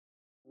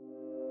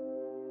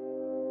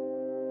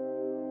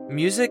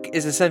Music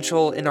is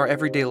essential in our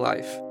everyday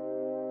life.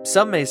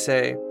 Some may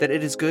say that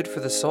it is good for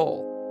the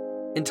soul.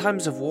 In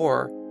times of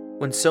war,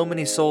 when so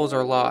many souls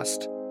are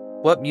lost,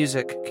 what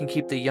music can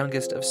keep the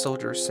youngest of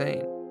soldiers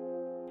sane?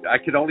 I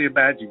can only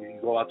imagine you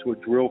go out to a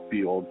drill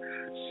field,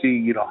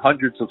 see,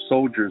 hundreds of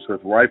soldiers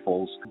with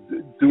rifles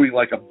doing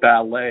like a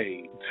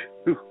ballet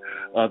to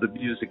the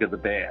music of the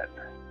band.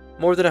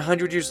 More than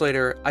 100 years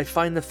later, I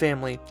find the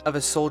family of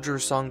a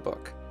soldier's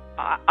songbook.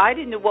 I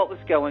didn't know what was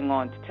going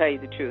on, to tell you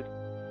the truth.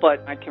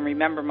 But I can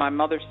remember my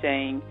mother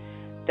saying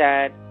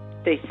that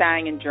they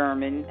sang in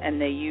German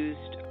and they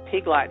used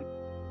Pig Latin.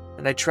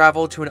 And I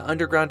traveled to an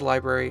underground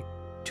library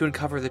to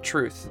uncover the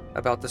truth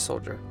about the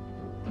soldier.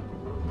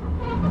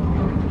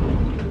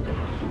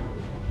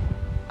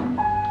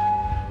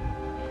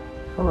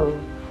 Hello.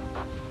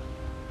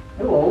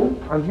 Hello.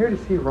 I'm here to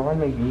see Ron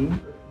McGee.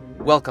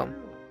 Welcome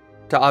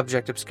to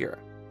Object Obscura.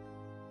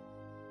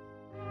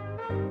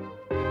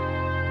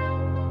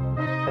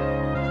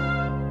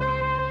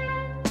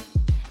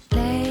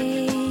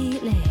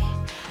 Lately,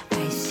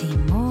 I see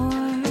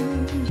more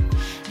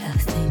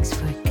of things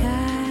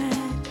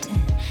forgotten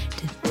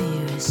to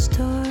be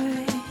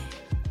restored.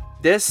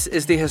 This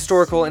is the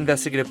Historical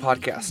Investigative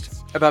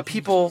Podcast about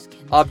people,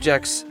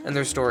 objects, and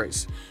their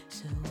stories.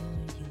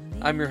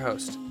 I'm your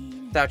host,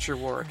 Thatcher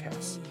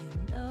Warwick-Hess.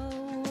 There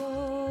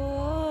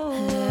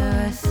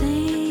are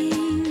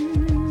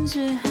things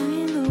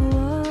behind the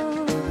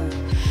wall.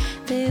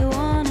 They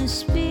want to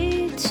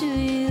speak to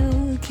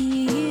you. Can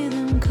you hear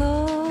them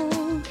call?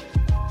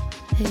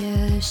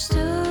 Their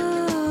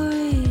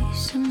stories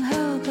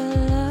somehow got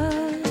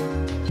lost.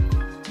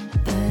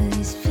 But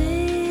these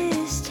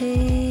vistas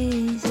they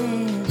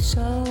have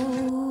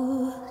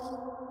souls.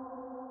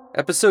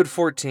 Episode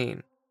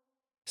 14,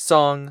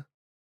 Song,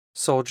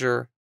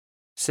 Soldier,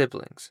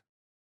 Siblings.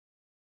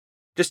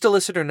 Just a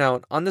listener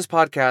note, on this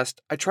podcast,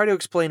 I try to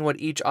explain what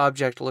each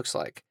object looks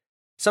like.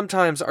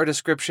 Sometimes our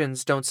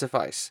descriptions don't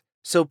suffice,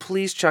 so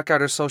please check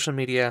out our social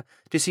media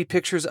to see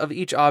pictures of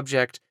each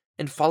object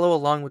and follow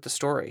along with the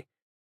story.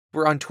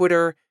 We're on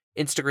Twitter,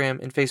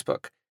 Instagram, and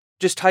Facebook.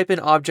 Just type in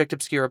Object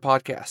Obscura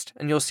Podcast,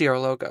 and you'll see our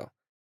logo.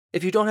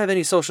 If you don't have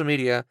any social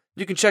media,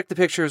 you can check the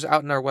pictures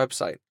out on our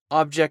website,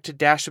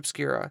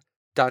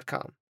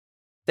 object-obscura.com.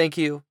 Thank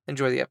you.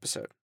 Enjoy the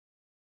episode.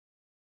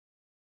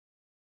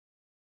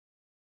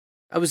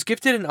 I was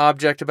gifted an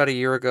object about a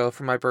year ago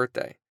for my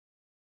birthday.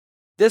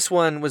 This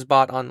one was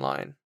bought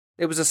online.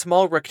 It was a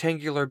small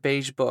rectangular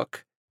beige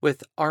book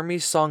with Army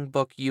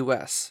Songbook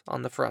US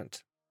on the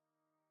front.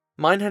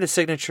 Mine had a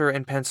signature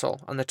in pencil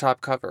on the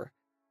top cover.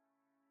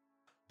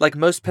 Like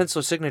most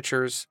pencil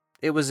signatures,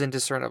 it was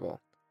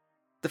indiscernible.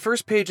 The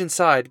first page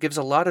inside gives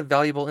a lot of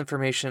valuable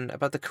information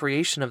about the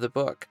creation of the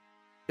book.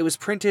 It was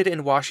printed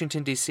in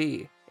Washington,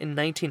 D.C. in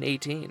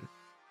 1918.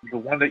 The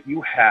one that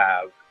you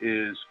have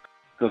is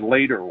the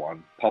later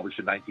one, published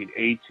in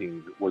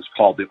 1918, was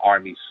called the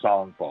Army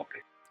Songbook.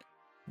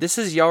 This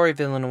is Yari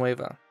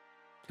Villanueva,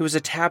 who was a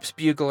Taps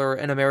bugler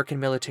and American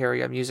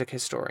military music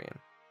historian.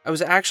 I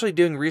was actually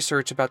doing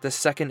research about this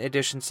second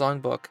edition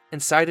songbook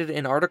and cited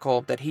an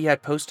article that he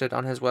had posted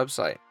on his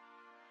website.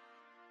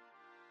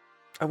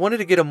 I wanted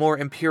to get a more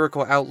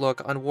empirical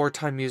outlook on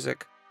wartime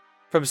music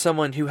from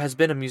someone who has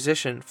been a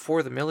musician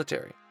for the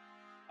military.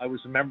 I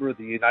was a member of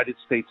the United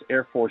States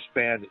Air Force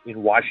Band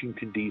in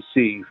Washington,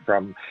 D.C.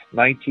 from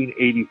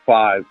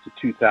 1985 to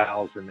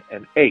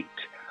 2008.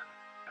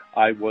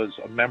 I was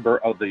a member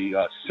of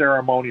the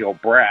ceremonial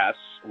brass,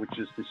 which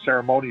is the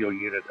ceremonial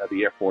unit of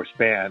the Air Force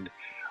Band,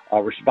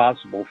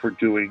 responsible for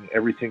doing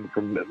everything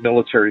from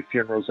military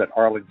funerals at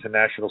Arlington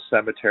National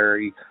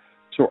Cemetery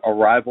to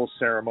arrival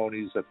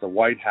ceremonies at the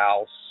White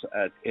House,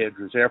 at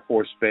Andrews Air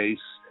Force Base,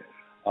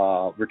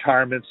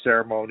 retirement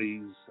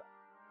ceremonies.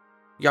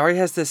 Yari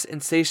has this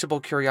insatiable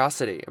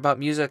curiosity about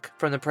music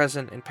from the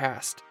present and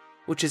past,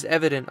 which is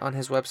evident on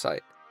his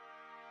website.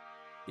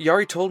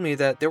 Yari told me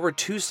that there were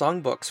 2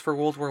 songbooks for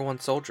World War I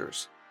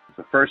soldiers.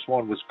 The first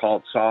one was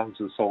called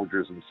Songs of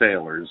Soldiers and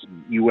Sailors,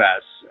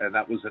 U.S., and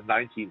that was in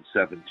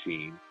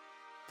 1917.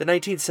 The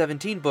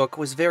 1917 book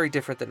was very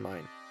different than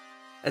mine,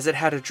 as it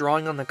had a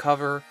drawing on the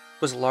cover,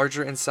 was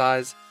larger in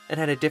size, and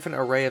had a different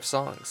array of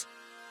songs.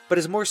 But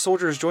as more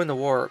soldiers joined the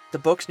war, the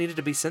books needed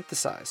to be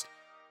synthesized.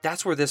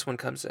 That's where this one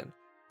comes in.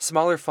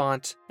 Smaller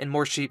font and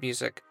more sheet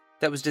music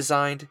that was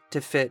designed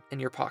to fit in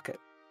your pocket.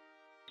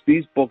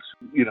 These books,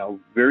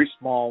 very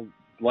small,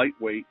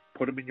 lightweight,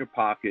 put them in your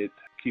pocket,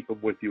 keep them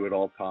with you at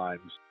all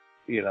times.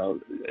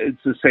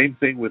 It's the same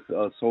thing with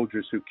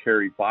soldiers who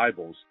carried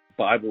Bibles.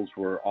 Bibles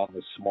were on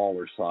the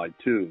smaller side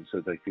too, so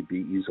they could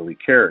be easily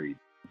carried.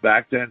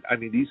 Back then,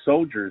 these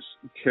soldiers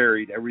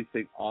carried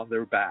everything on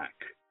their back.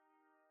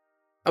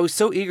 I was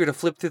so eager to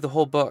flip through the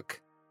whole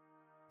book.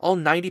 All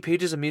 90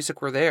 pages of music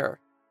were there,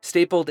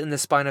 stapled in the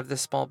spine of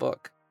this small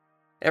book.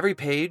 Every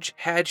page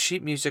had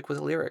sheet music with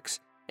lyrics,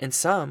 and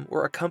some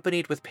were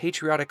accompanied with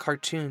patriotic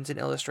cartoons and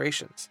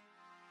illustrations.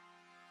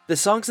 The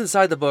songs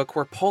inside the book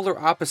were polar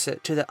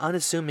opposite to the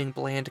unassuming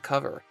bland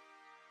cover.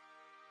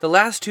 The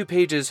last 2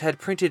 pages had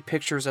printed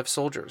pictures of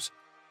soldiers.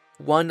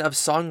 one of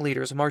song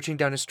leaders marching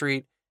down a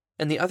street,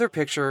 and the other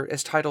picture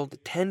is titled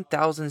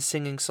 10,000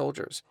 Singing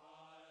Soldiers.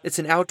 It's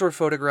an outdoor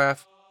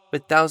photograph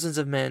with thousands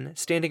of men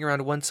standing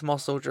around one small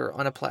soldier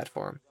on a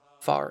platform,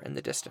 far in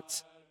the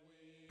distance.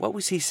 What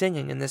was he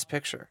singing in this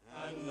picture?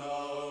 And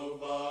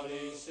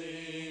nobody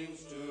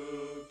seems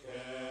to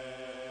care.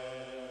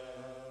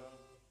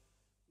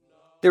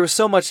 There was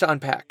so much to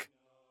unpack.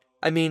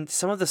 I mean,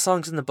 some of the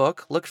songs in the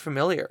book looked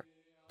familiar.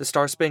 The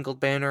Star-Spangled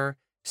Banner,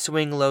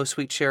 Swing Low,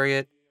 Sweet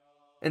Chariot,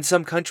 and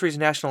some countries'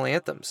 national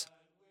anthems.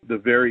 The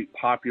very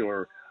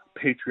popular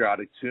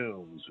patriotic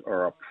tunes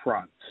are up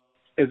front.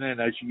 And then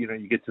as you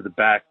get to the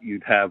back,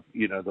 you'd have,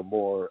 the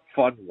more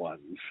fun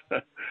ones.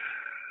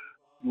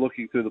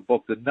 Looking through the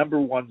book, the number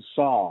one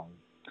song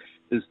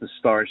is the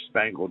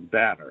Star-Spangled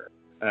Banner.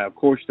 Of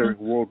course, during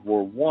World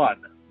War I,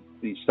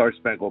 the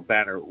Star-Spangled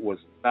Banner was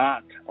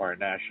not our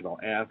national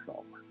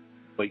anthem,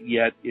 but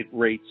yet it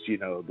rates,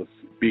 the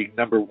being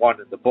number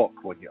one in the book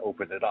when you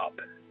open it up.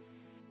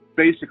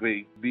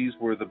 Basically, these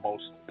were the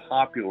most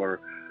popular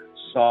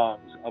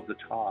songs of the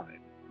time.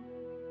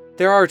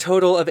 There are a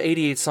total of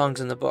 88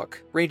 songs in the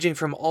book, ranging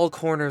from all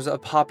corners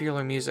of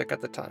popular music at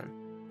the time.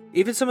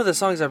 Even some of the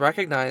songs I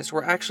recognized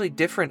were actually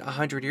different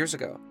 100 years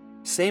ago.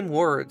 Same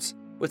words,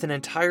 with an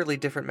entirely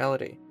different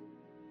melody.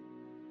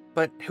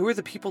 But who are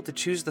the people to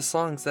choose the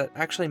songs that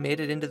actually made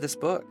it into this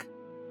book?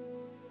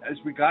 As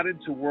we got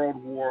into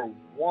World War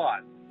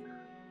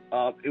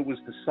I, it was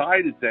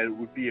decided that it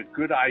would be a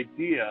good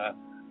idea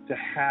to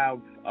have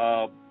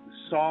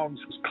songs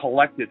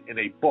collected in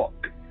a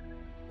book.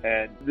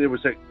 And there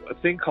was a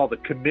thing called the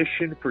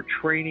Commission for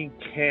Training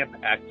Camp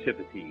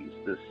Activities,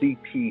 the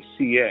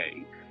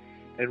CTCA.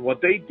 And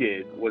what they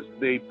did was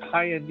they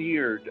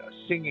pioneered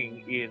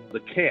singing in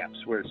the camps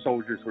where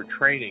soldiers were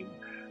training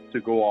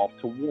to go off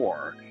to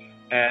war.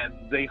 And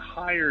they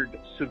hired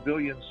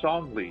civilian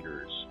song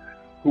leaders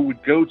who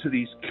would go to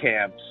these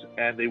camps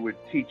and they would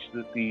teach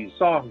these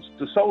songs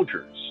to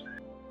soldiers.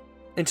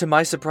 And to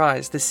my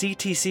surprise, the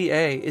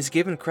CTCA is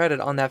given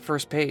credit on that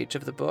first page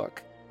of the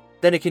book.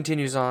 Then it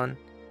continues on,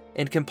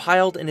 and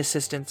compiled in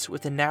assistance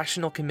with the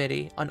National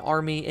Committee on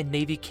Army and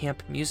Navy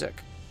Camp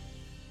Music.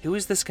 Who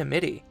is this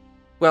committee?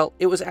 Well,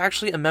 it was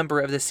actually a member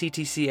of the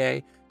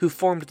CTCA who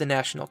formed the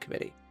National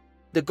Committee.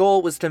 The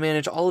goal was to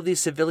manage all of these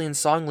civilian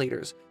song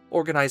leaders,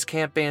 organize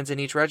camp bands in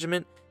each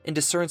regiment, and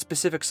discern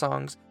specific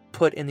songs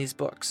put in these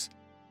books.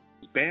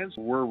 Bands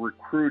were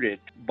recruited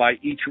by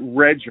each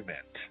regiment,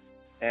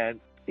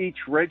 and each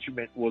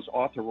regiment was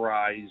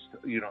authorized,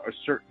 a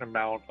certain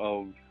amount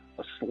of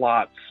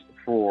slots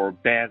for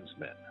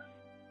bandsmen.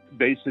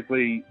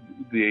 Basically,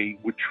 they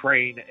would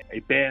train a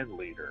band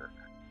leader,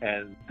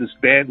 and this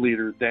band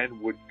leader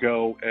then would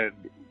go and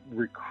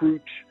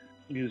recruit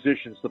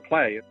musicians to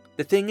play.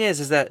 The thing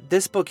is that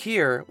this book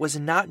here was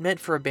not meant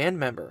for a band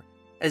member,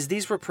 as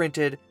these were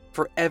printed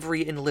for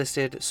every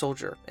enlisted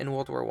soldier in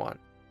World War I.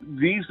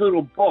 These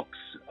little books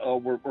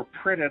were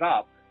printed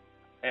up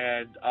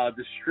and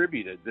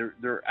distributed. There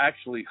are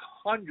actually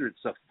hundreds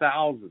of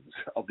thousands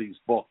of these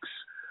books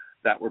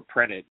that were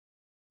printed.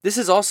 This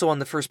is also on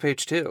the first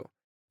page too,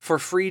 for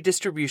free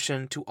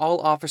distribution to all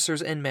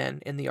officers and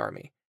men in the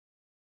Army.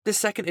 This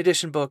second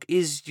edition book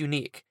is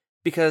unique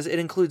because it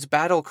includes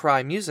battle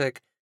cry music,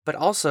 but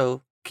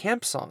also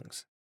camp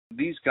songs.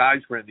 These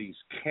guys were in these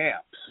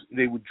camps.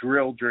 They would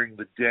drill during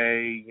the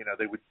day,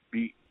 they would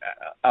be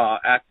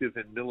active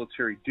in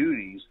military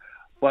duties,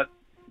 but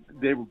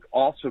there would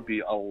also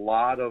be a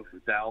lot of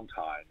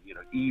downtime,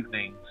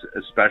 evenings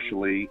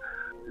especially.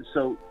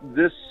 So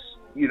this,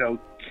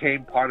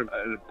 came part of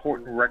an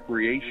important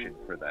recreation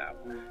for them.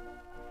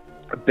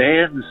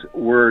 Bands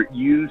were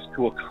used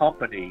to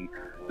accompany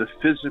the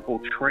physical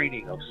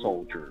training of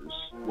soldiers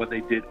when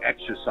they did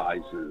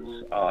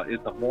exercises in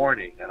the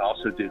morning and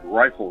also did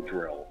rifle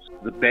drills.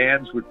 The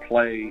bands would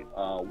play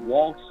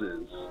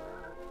waltzes,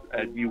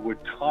 and you would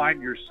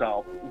time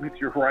yourself with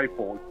your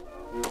rifle.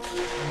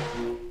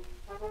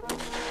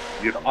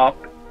 You'd up,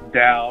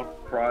 down,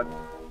 front,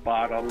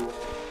 bottom.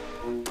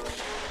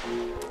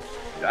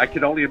 I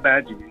can only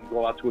imagine you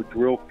go out to a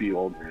drill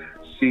field,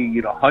 see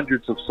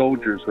hundreds of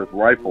soldiers with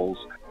rifles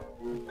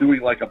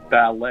doing like a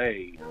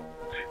ballet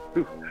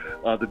to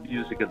the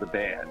music of the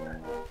band.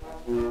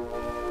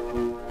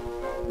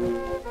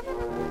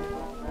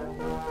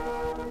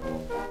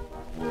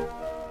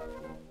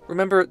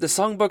 Remember, the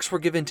songbooks were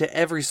given to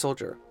every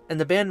soldier, and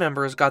the band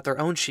members got their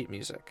own sheet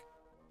music.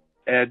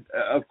 And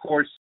of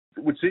course,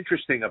 what's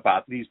interesting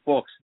about these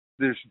books,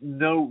 there's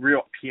no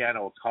real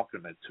piano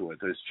accompaniment to it.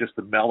 There's just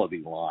a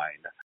melody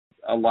line.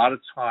 A lot of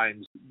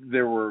times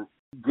there were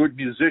good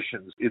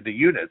musicians in the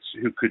units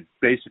who could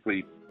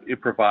basically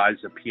improvise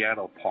a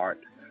piano part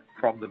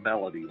from the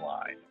melody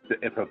line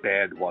if a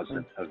band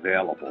wasn't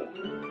available.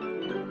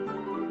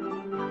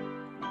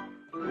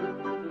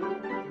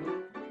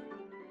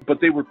 But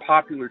they were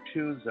popular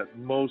tunes that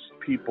most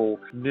people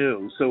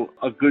knew. So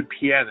a good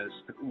pianist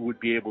would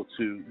be able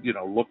to,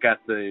 look at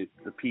the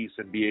piece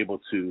and be able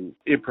to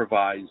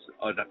improvise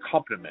an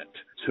accompaniment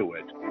to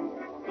it.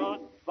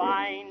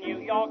 Goodbye, New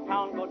York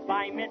town.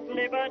 Goodbye, Miss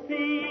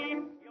Liberty.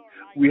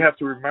 We have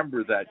to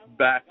remember that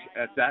back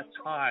at that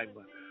time,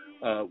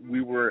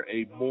 we were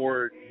a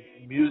more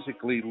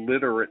musically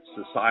literate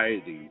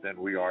society than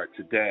we are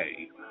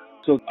today.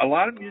 So a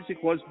lot of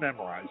music was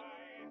memorized.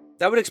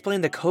 That would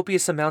explain the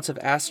copious amounts of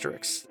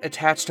asterisks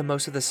attached to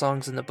most of the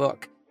songs in the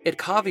book. It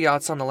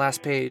caveats on the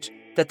last page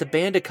that the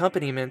band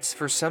accompaniments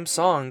for some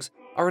songs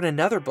are in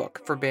another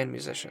book for band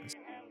musicians.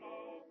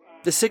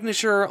 The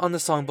signature on the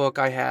songbook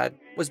I had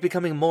was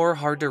becoming more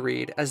hard to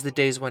read as the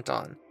days went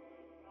on.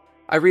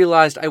 I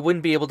realized I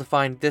wouldn't be able to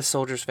find this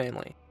soldier's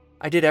family.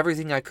 I did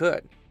everything I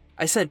could.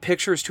 I sent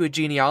pictures to a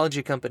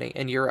genealogy company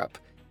in Europe.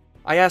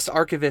 I asked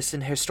archivists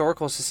in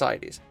historical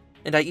societies,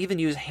 and I even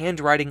used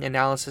handwriting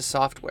analysis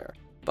software,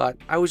 but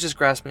I was just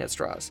grasping at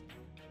straws.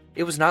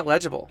 It was not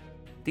legible.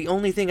 The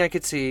only thing I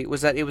could see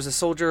was that it was a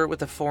soldier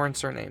with a foreign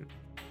surname,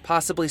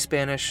 possibly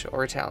Spanish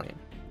or Italian.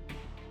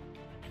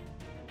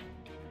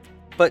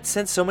 But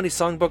since so many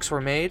songbooks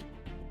were made,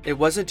 it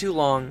wasn't too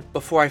long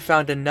before I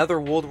found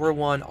another World War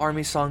I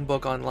Army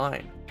songbook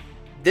online.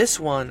 This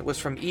one was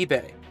from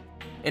eBay,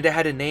 and it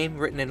had a name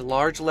written in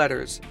large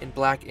letters in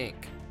black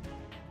ink.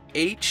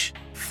 H.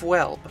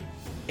 Fwelb,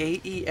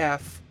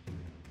 AEF,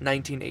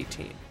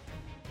 1918.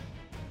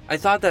 I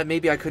thought that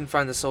maybe I couldn't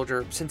find the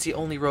soldier since he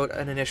only wrote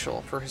an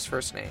initial for his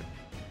first name,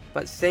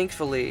 but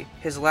thankfully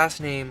his last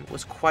name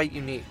was quite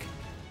unique.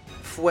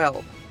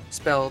 Fwelb,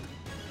 spelled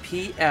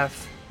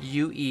P-F-U-E-L-B.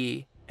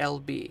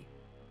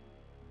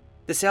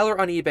 The seller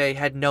on eBay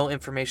had no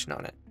information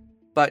on it,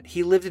 but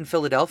he lived in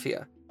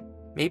Philadelphia.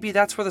 Maybe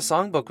that's where the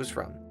songbook was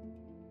from.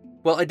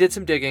 Well, I did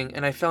some digging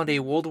and I found a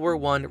World War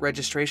I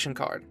registration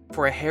card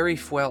for a Harry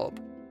Fwelb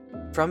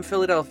from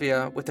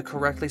Philadelphia with the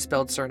correctly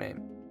spelled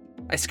surname.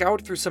 I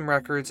scoured through some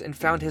records and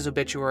found his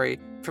obituary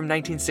from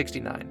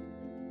 1969.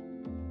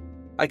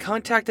 I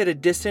contacted a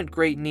distant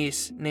great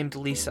niece named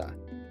Lisa,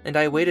 and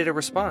I awaited a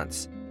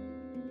response.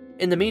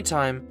 In the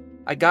meantime,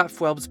 I got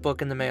Fwelb's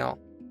book in the mail,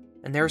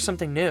 and there was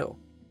something new.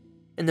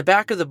 In the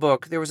back of the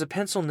book, there was a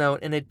pencil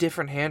note in a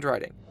different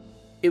handwriting.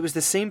 It was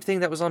the same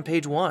thing that was on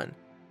page 1.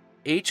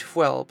 H.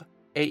 Fwelb,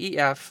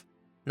 AEF,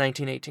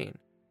 1918.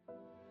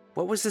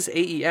 What was this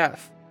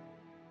AEF?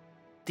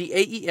 The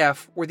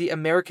AEF were the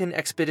American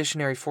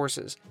Expeditionary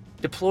Forces,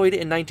 deployed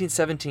in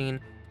 1917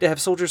 to have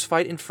soldiers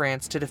fight in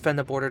France to defend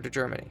the border to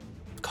Germany,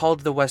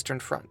 called the Western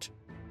Front.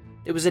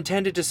 It was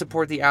intended to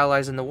support the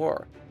Allies in the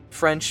war.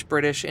 French,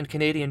 British, and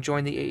Canadian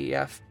joined the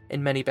AEF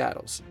in many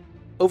battles.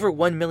 Over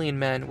 1 million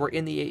men were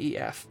in the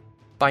AEF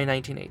by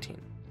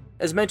 1918.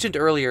 As mentioned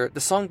earlier, the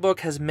songbook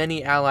has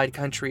many Allied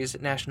countries'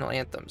 national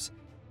anthems: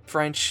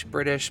 French,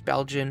 British,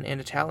 Belgian, and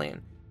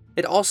Italian.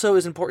 It also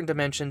is important to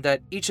mention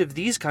that each of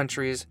these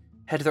countries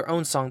had their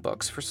own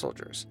songbooks for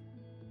soldiers.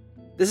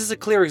 This is a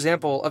clear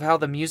example of how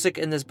the music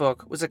in this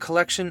book was a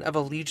collection of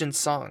allegiance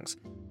songs,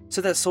 so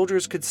that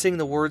soldiers could sing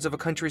the words of a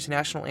country's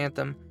national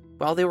anthem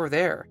while they were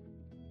there.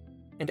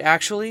 And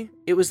actually,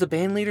 it was the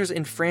band leaders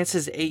in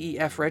France's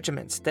AEF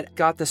regiments that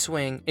got the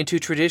swing into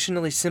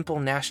traditionally simple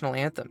national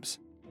anthems.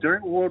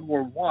 During World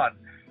War I,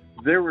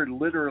 there were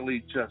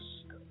literally just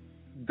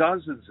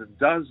dozens and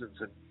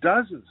dozens and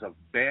dozens of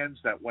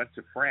bands that went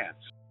to France.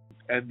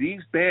 And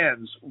these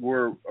bands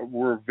were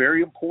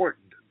very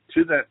important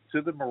to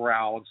the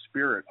morale and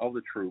spirit of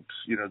the troops,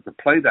 to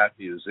play that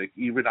music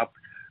even up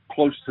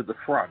close to the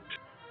front.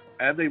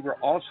 And they were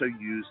also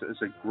used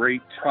as a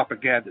great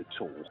propaganda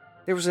tool.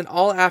 There was an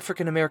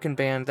all-African American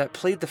band that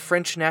played the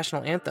French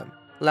national anthem,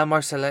 La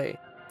Marseillaise,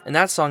 and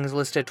that song is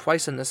listed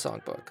twice in this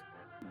songbook.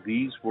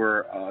 These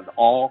were an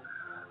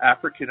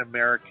all-African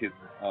American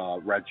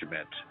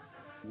regiment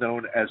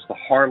known as the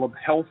Harlem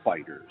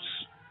Hellfighters.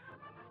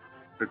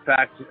 In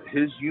fact,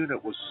 his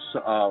unit was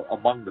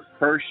among the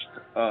first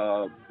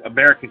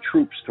American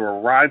troops to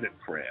arrive in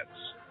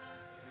France.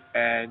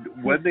 And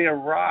when they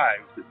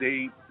arrived,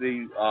 they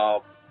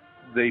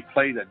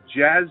played a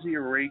jazzy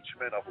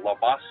arrangement of La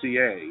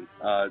Marseillaise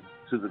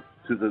to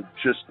the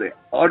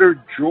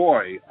utter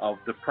joy of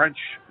the French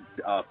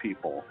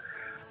people.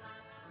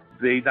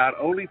 They not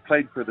only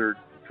played for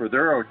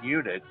their own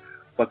unit,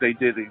 but they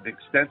did an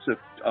extensive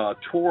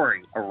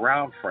touring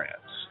around France.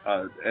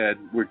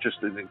 And were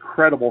just an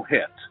incredible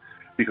hit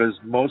because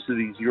most of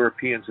these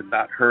Europeans had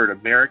not heard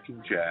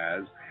American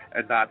jazz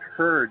and not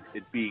heard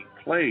it being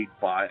played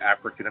by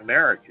African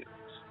Americans.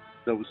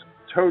 So it was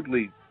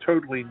totally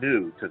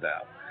new to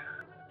them.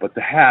 But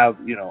to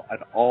have, an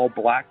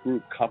all-black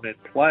group come and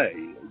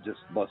play just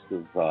must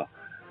have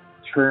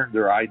turned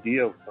their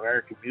idea of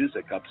American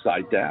music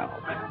upside down.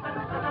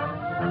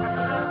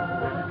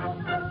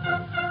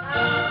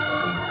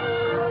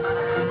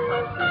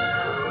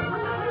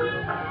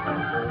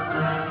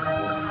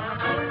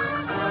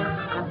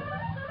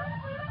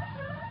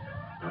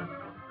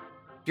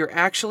 You're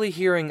actually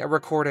hearing a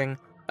recording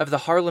of the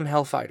Harlem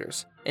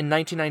Hellfighters in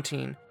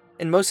 1919.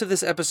 In most of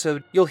this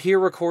episode, you'll hear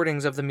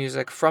recordings of the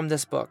music from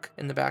this book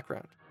in the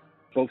background.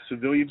 Both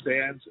civilian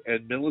bands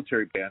and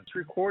military bands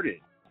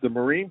recorded. The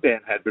Marine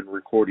Band had been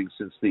recording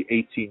since the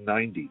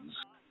 1890s.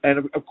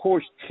 And of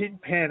course, Tin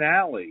Pan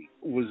Alley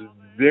was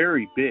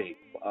very big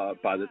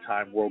by the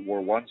time World War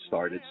I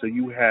started. So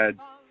you had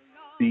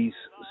these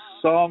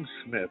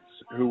songsmiths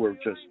who were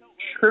just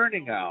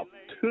churning out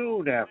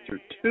tune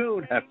after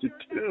tune after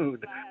tune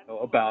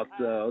about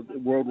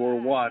World War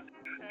One.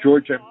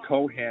 George M.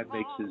 Cohan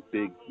makes his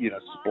big,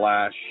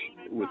 splash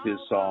with his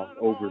song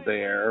Over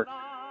There.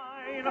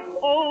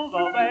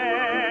 Over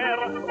there,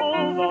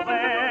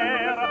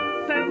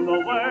 send the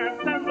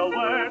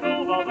word,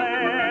 over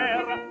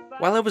there.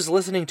 While I was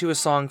listening to a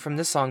song from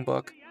this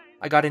songbook,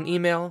 I got an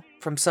email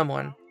from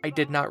someone I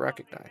did not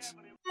recognize.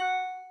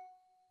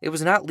 It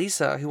was not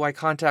Lisa, who I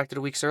contacted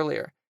weeks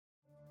earlier.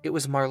 It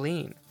was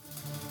Marlene.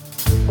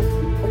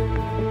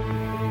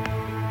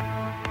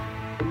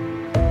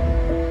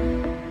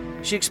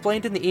 She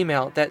explained in the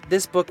email that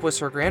this book was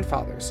her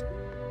grandfather's.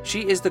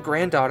 She is the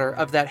granddaughter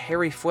of that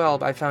Harry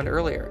Fuelb I found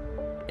earlier,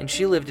 and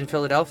she lived in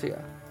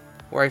Philadelphia,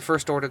 where I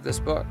first ordered this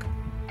book.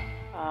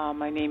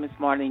 My name is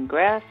Marlene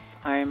Grass.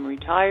 I am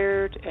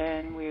retired,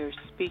 and we are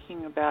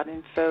speaking about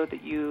info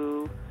that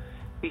you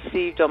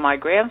received on my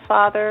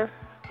grandfather,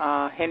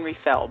 Henry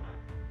Felb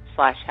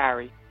 /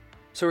 Harry.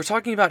 So we're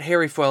talking about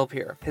Harry Fuelb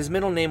here. His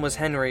middle name was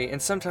Henry,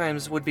 and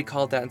sometimes would be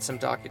called that in some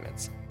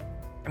documents.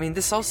 I mean,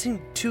 this all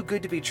seemed too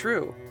good to be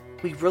true.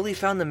 We really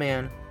found the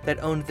man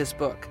that owned this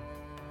book.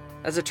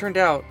 As it turned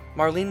out,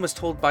 Marlene was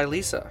told by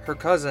Lisa, her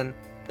cousin,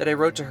 that I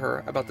wrote to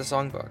her about the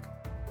songbook.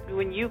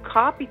 When you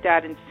copied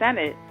that and sent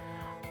it,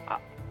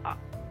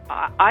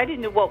 I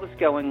didn't know what was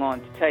going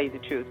on, to tell you the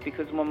truth,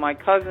 because when my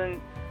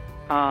cousin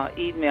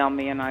emailed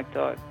me, and I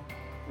thought,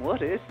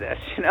 what is this,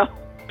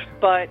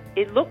 But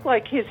it looked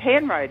like his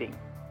handwriting.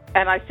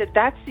 And I said,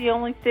 that's the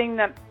only thing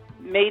that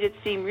made it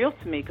seem real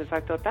to me, because I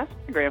thought, that's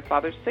my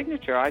grandfather's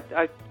signature.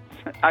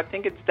 I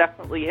think it's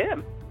definitely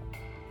him.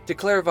 To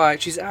clarify,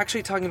 she's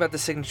actually talking about the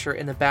signature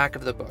in the back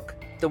of the book,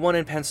 the one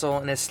in pencil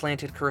and his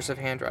slanted cursive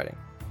handwriting.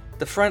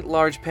 The front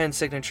large pen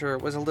signature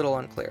was a little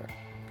unclear.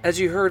 As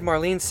you heard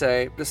Marlene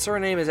say, the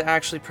surname is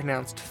actually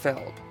pronounced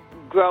Felb.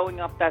 Growing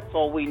up, that's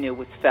all we knew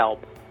was Felb.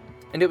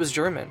 And it was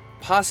German,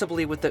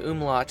 possibly with the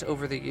umlaut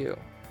over the U.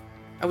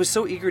 I was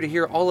so eager to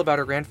hear all about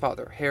her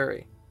grandfather,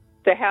 Harry.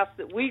 The house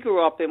that we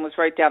grew up in was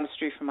right down the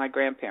street from my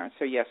grandparents,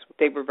 so yes,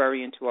 they were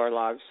very into our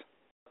lives.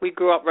 We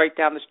grew up right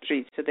down the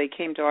street, so they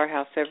came to our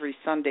house every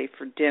Sunday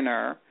for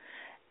dinner,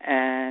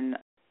 and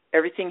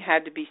everything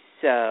had to be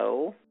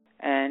so,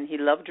 and he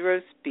loved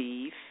roast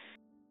beef.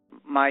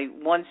 My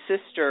one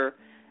sister,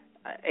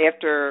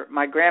 after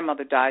my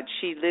grandmother died,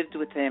 she lived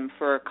with him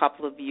for a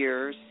couple of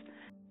years.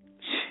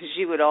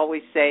 She would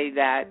always say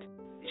that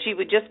she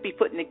would just be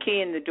putting the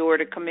key in the door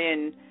to come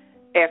in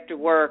after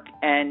work,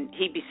 and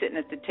he'd be sitting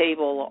at the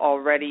table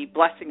already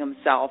blessing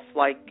himself,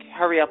 like,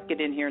 hurry up, get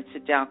in here and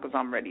sit down because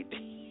I'm ready to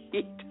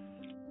eat.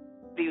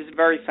 He was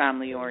very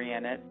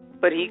family-oriented,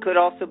 but he could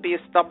also be a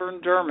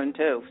stubborn German,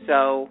 too,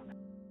 so...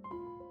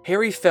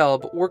 Harry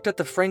Felb worked at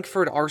the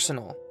Frankfurt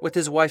Arsenal with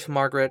his wife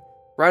Margaret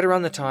right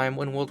around the time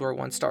when World War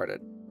I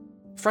started.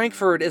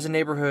 Frankfurt is a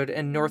neighborhood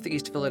in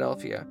northeast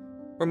Philadelphia,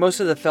 where most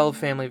of the Felb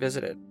family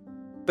visited.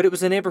 But it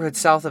was a neighborhood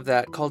south of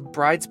that called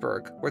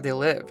Bridesburg, where they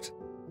lived.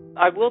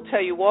 I will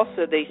tell you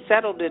also, they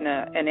settled in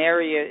an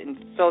area in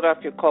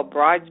Philadelphia called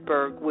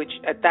Bridesburg, which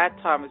at that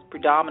time was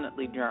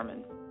predominantly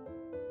German.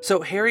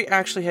 So Harry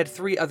actually had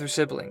 3 other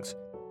siblings,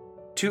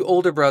 2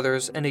 older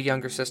brothers and a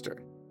younger sister.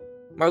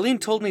 Marlene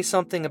told me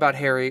something about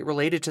Harry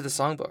related to the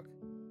songbook.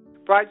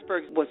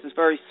 Bridesburg was a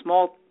very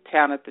small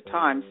town at the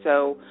time,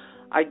 so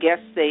I guess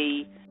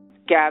they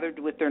gathered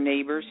with their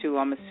neighbors, who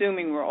I'm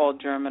assuming were all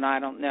German, I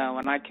don't know.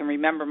 And I can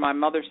remember my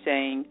mother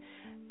saying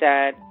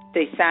that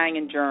they sang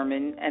in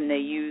German and they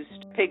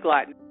used Pig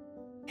Latin.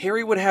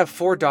 Harry would have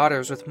 4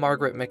 daughters with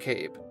Margaret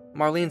McCabe,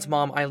 Marlene's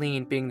mom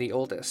Eileen being the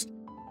oldest.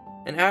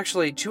 And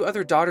actually, 2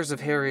 other daughters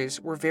of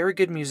Harry's were very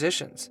good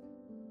musicians.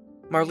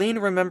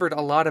 Marlene remembered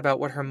a lot about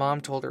what her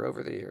mom told her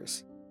over the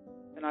years.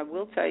 And I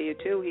will tell you,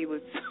 too, he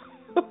was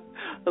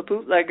a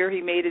bootlegger.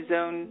 He made his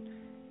own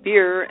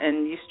beer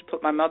and used to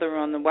put my mother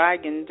on the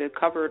wagon to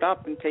cover it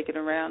up and take it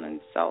around and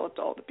sell it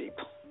to all the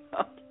people.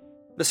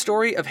 The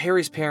story of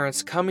Harry's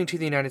parents coming to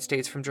the United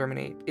States from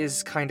Germany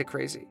is kinda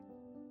crazy.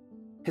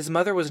 His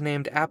mother was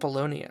named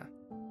Apollonia.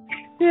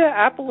 Yeah,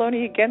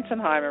 Apollonia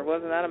Gentenheimer.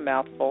 Wasn't that a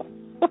mouthful?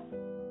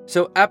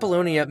 So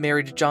Apollonia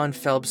married John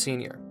Felb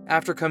Sr.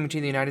 after coming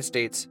to the United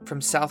States from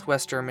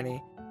southwest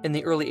Germany in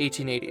the early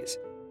 1880s.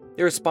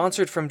 They were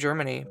sponsored from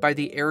Germany by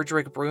the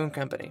Erdrich Brewing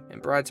Company in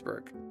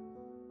Bridesburg.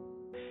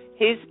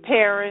 His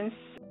parents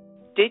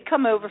did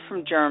come over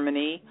from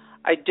Germany.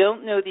 I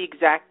don't know the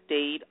exact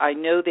date. I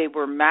know they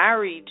were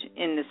married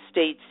in the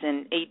States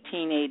in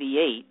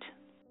 1888.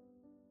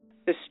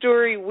 The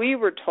story we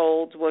were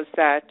told was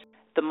that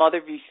the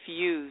mother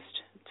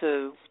refused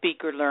to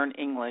speak or learn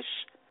English.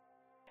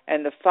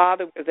 And the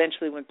father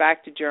eventually went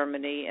back to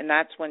Germany, and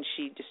that's when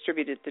she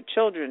distributed the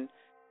children.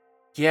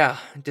 Yeah,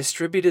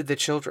 distributed the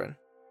children.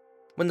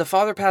 When the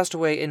father passed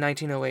away in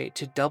 1908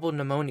 to double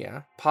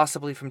pneumonia,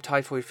 possibly from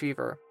typhoid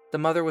fever, the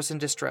mother was in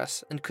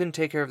distress and couldn't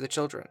take care of the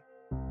children.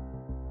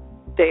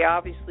 They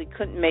obviously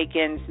couldn't make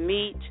ends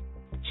meet.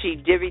 She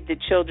divvied the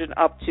children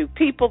up to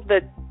people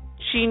that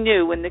she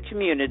knew in the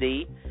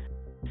community.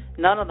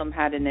 None of them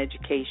had an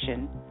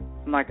education.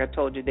 Like I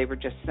told you, they were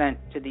just sent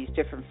to these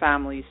different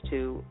families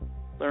to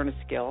learn a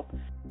skill,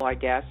 I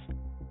guess.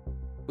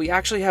 We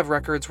actually have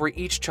records where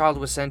each child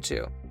was sent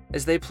to,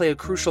 as they play a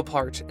crucial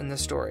part in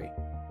this story.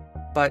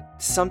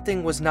 But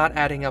something was not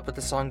adding up with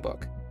the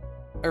songbook.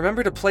 I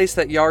remembered a place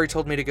that Yari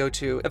told me to go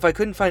to if I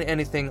couldn't find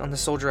anything on the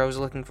soldier I was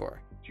looking for.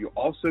 You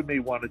also may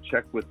want to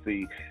check with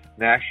the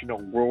National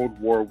World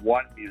War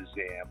I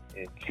Museum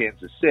in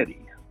Kansas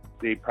City.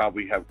 They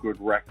probably have good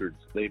records.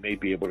 They may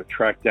be able to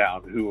track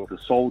down who the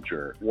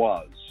soldier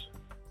was.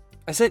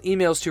 I sent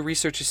emails to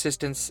research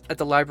assistants at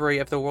the library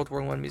of the World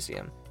War I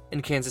Museum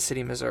in Kansas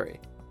City, Missouri.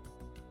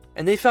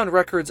 And they found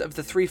records of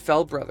the 3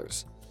 Felb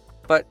brothers.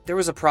 But there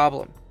was a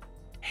problem.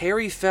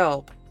 Harry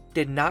Felb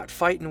did not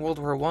fight in World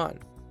War I.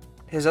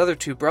 His other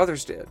 2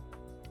 brothers did.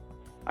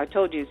 I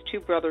told you his 2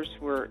 brothers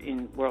were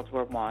in World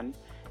War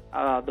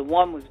I. The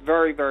one was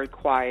very, very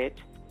quiet.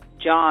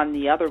 John,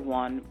 the other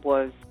one,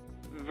 was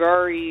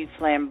very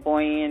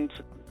flamboyant,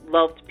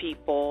 loved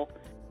people.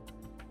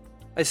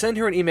 I sent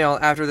her an email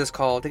after this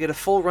call to get a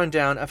full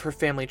rundown of her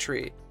family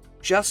tree.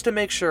 Just to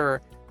make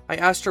sure, I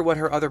asked her what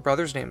her other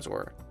brothers' names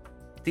were.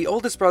 The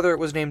oldest brother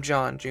was named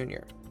John,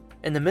 Jr.,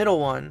 and the middle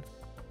one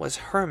was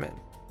Herman.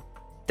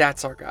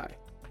 That's our guy.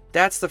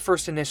 That's the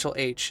first initial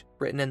H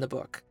written in the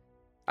book.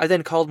 I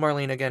then called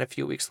Marlene again a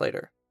few weeks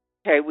later.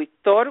 Okay, we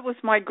thought it was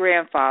my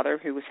grandfather,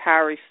 who was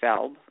Harry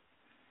Felb,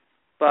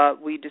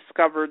 but we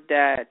discovered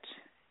that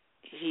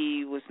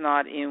he was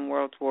not in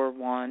World War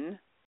I.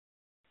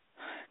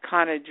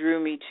 Kind of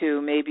drew me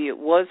to maybe it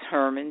was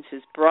Herman's,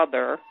 his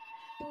brother.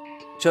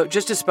 So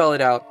just to spell it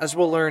out, as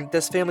we'll learn,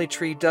 this family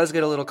tree does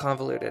get a little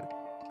convoluted.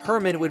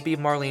 Herman would be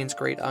Marlene's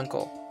great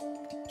uncle.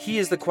 He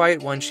is the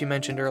quiet one she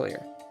mentioned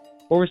earlier.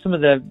 What were some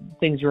of the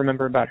things you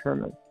remember about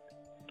Herman?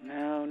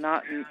 No,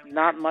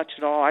 not much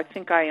at all. I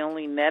think I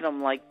only met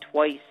him like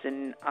twice,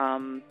 and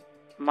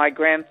my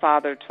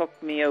grandfather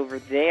took me over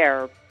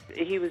there.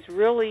 He was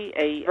really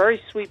a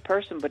very sweet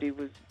person, but he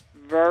was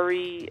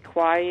very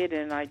quiet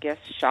and I guess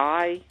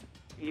shy,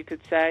 you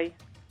could say.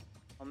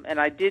 And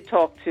I did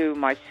talk to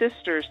my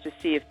sisters to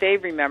see if they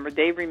remember.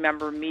 They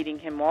remember meeting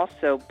him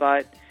also,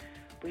 but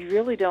we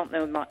really don't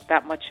know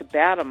that much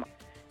about him.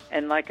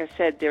 And like I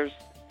said,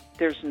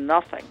 there's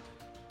nothing.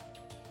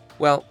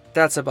 Well,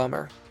 that's a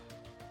bummer.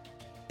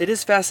 It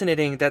is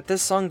fascinating that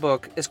this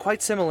songbook is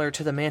quite similar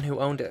to the man who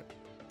owned it,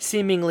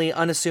 seemingly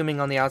unassuming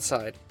on the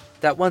outside,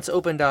 that once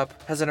opened up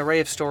has an array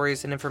of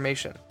stories and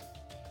information.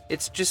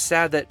 It's just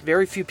sad that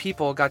very few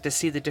people got to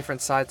see the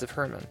different sides of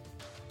Herman.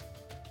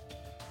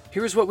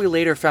 Here's what we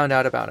later found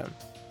out about him.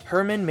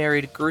 Herman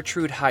married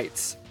Gertrude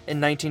Heitz in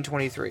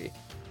 1923,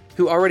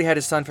 who already had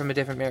a son from a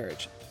different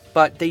marriage,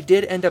 but they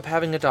did end up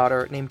having a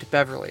daughter named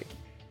Beverly,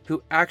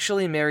 who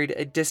actually married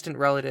a distant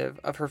relative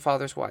of her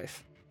father's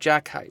wife,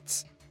 Jack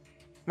Heitz.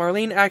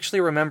 Marlene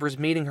actually remembers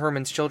meeting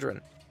Herman's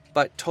children,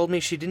 but told me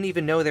she didn't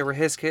even know they were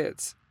his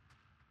kids.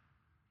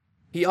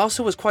 He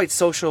also was quite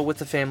social with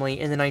the family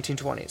in the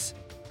 1920s.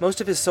 Most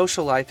of his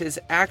social life is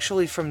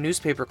actually from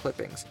newspaper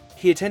clippings.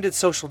 He attended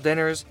social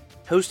dinners,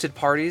 hosted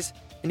parties,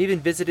 and even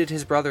visited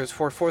his brothers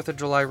for a 4th of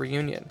July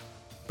reunion.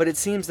 But it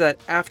seems that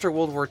after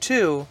World War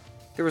II,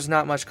 there was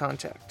not much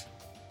contact.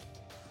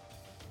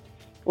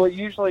 Well,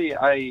 usually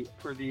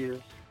for these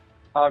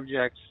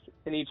objects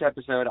in each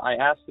episode, I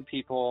ask the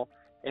people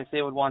if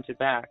they would want it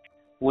back.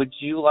 Would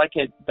you like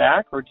it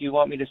back, or do you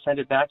want me to send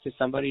it back to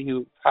somebody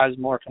who has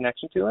more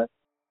connection to it?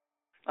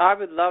 I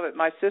would love it.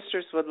 My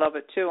sisters would love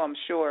it too, I'm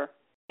sure.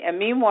 And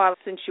meanwhile,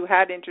 since you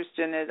had interest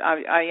in it,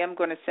 I am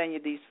going to send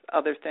you these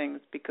other things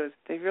because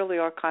they really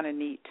are kind of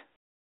neat.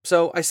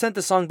 So I sent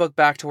the songbook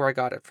back to where I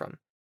got it from,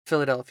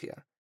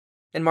 Philadelphia.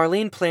 And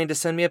Marlene planned to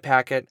send me a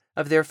packet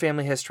of their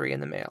family history in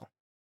the mail.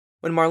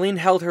 When Marlene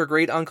held her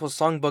great-uncle's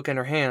songbook in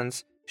her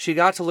hands, she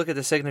got to look at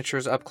the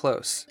signatures up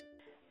close.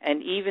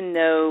 And even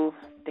though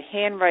the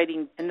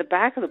handwriting in the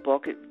back of the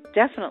book, it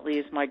definitely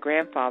is my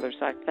grandfather's,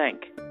 I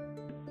think.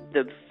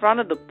 The front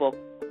of the book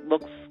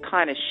looks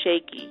kind of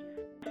shaky.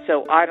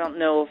 So I don't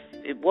know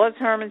if it was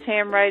Herman's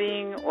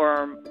handwriting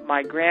or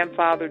my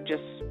grandfather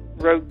just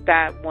wrote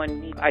that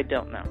one. I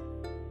don't know.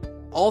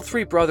 All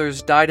 3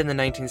 brothers died in the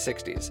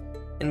 1960s,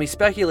 and we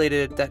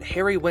speculated that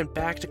Harry went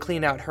back to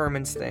clean out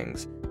Herman's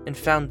things and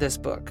found this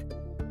book.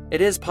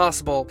 It is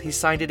possible he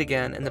signed it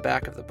again in the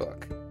back of the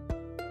book.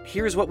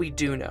 Here's what we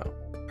do know.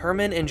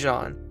 Herman and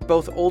John,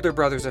 both older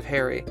brothers of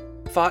Harry,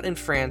 fought in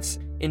France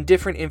in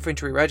different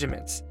infantry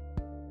regiments.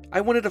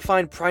 I wanted to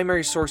find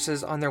primary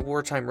sources on their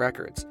wartime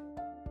records,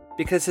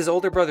 because his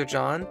older brother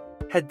John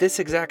had this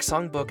exact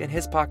songbook in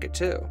his pocket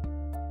too.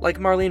 Like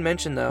Marlene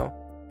mentioned though,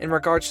 in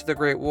regards to the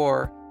Great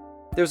War,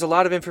 there's a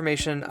lot of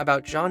information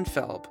about John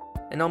Felb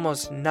and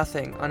almost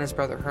nothing on his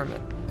brother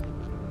Herman.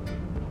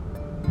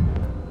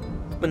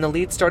 When the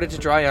leads started to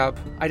dry up,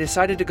 I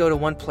decided to go to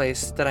one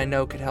place that I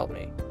know could help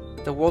me,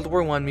 the World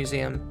War I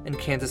Museum in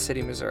Kansas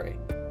City, Missouri.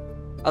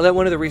 I let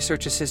one of the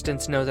research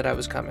assistants know that I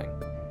was coming.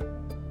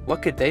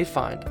 What could they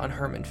find on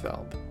Herman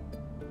Felb?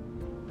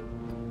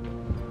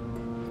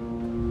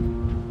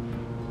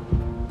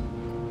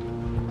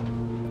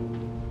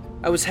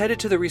 I was headed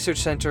to the research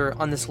center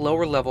on this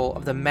lower level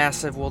of the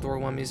massive World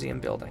War I museum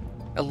building,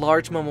 a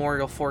large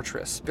memorial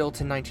fortress built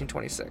in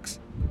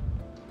 1926.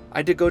 I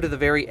had to go to the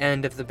very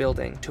end of the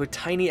building to a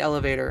tiny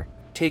elevator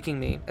taking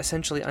me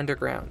essentially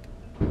underground.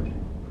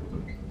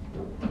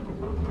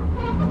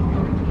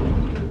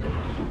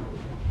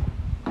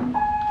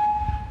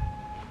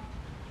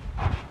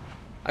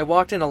 I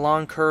walked in a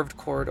long curved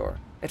corridor.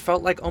 It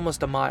felt like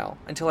almost a mile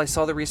until I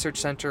saw the research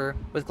center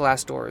with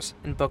glass doors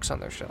and books on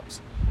their shelves.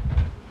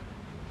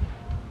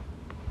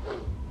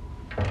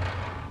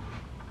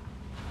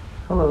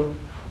 Hello.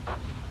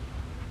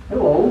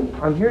 Hello.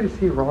 I'm here to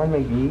see Ron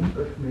McGee.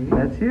 That's me.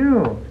 That's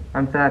you.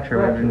 I'm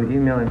Thatcher. We've been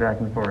emailing back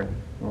and forth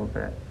a little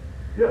bit.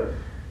 Yes.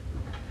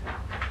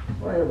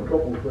 I have a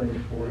couple of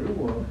things for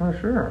you. Oh,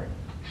 sure.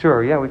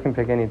 Sure, yeah, we can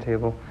pick any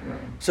table.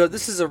 So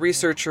this is a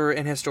researcher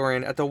and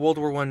historian at the World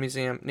War I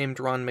Museum named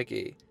Ron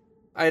McGee.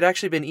 I had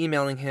actually been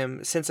emailing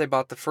him since I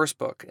bought the first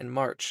book in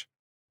March.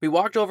 We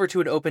walked over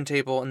to an open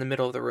table in the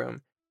middle of the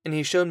room, and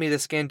he showed me the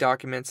scanned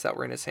documents that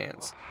were in his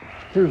hands.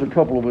 Here's a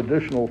couple of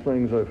additional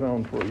things I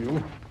found for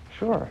you.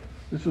 Sure.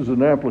 This is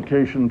an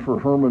application for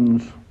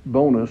Herman's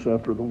bonus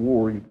after the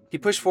war. He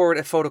pushed forward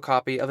a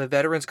photocopy of a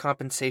veteran's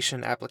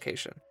compensation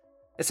application,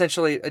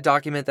 essentially a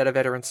document that a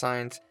veteran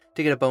signs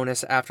to get a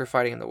bonus after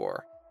fighting in the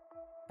war.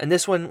 And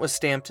this one was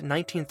stamped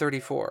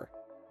 1934,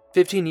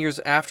 15 years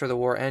after the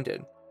war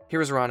ended.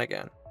 Here's Ron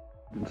again.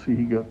 You can see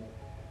he got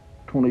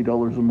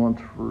 $20 a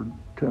month for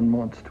 10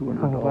 months,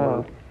 $200. Oh,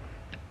 wow.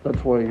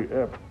 That's why he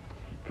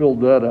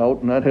filled that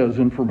out, and that has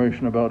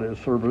information about his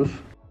service.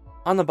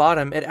 On the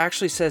bottom, it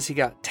actually says he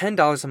got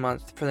 $10 a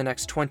month for the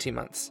next 20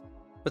 months,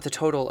 with a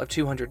total of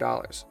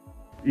 $200.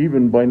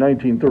 Even by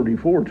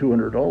 1934,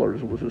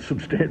 $200 was a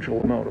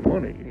substantial amount of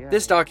money. Yeah.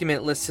 This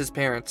document lists his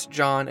parents,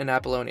 John and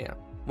Apollonia,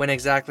 when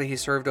exactly he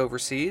served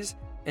overseas,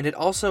 and it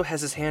also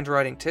has his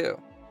handwriting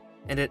too.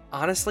 And it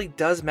honestly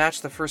does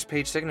match the first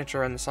page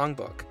signature in the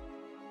songbook.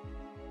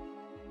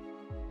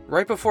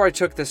 Right before I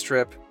took this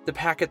trip, the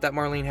packet that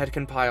Marlene had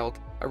compiled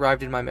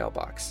arrived in my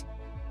mailbox.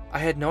 I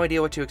had no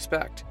idea what to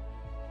expect.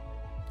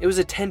 It was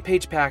a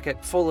 10-page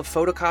packet full of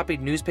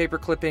photocopied newspaper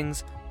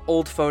clippings,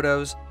 old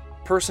photos,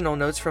 personal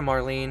notes from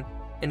Marlene,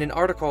 and an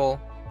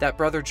article that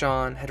Brother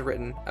John had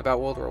written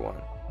about World War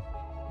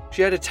I.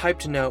 She had a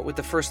typed note with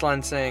the first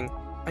line saying,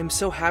 "I'm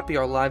so happy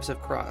our lives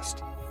have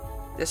crossed."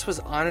 This was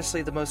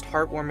honestly the most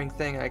heartwarming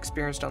thing I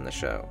experienced on the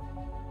show.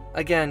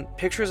 Again,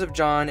 pictures of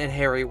John and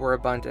Harry were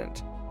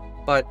abundant,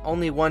 but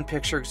only one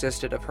picture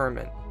existed of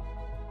Herman.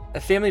 A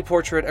family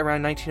portrait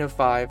around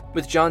 1905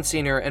 with John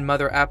Sr. and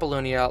Mother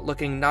Apollonia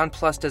looking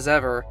nonplussed as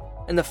ever,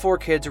 and the 4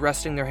 kids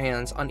resting their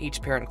hands on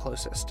each parent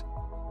closest.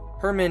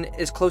 Herman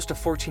is close to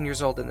 14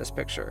 years old in this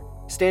picture,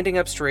 standing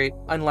up straight,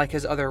 unlike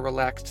his other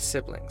relaxed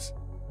siblings.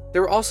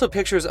 There were also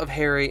pictures of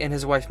Harry and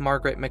his wife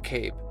Margaret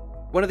McCabe.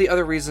 One of the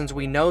other reasons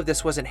we know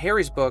this wasn't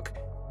Harry's book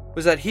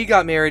was that he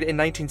got married in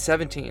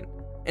 1917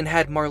 and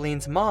had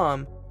Marlene's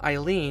mom,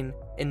 Eileen,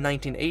 in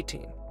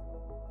 1918.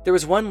 There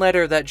was one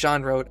letter that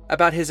John wrote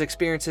about his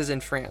experiences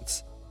in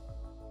France.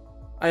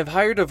 I have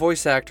hired a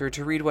voice actor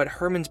to read what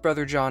Herman's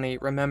brother Johnny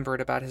remembered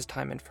about his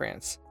time in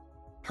France.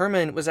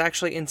 Herman was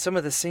actually in some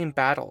of the same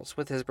battles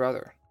with his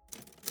brother.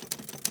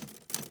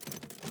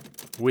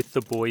 With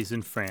the Boys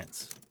in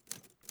France.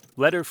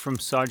 Letter from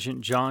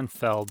Sergeant John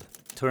Feld,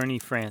 Tournai,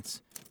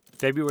 France,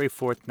 February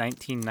 4th,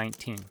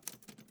 1919.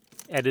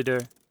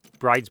 Editor,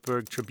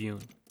 Bridesburg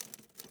Tribune.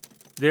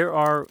 There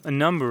are a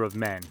number of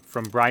men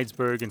from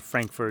Bridesburg and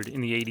Frankfurt in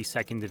the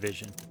 82nd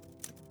Division.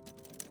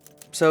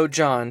 So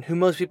John, who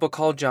most people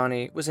call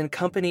Johnny, was in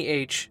Company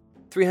H,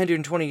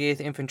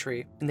 328th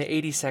Infantry in the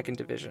 82nd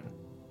Division.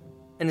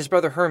 And his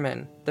brother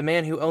Herman, the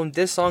man who owned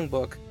this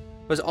songbook,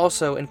 was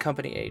also in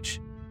Company H,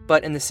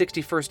 but in the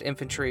 61st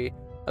Infantry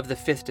of the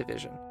 5th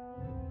Division.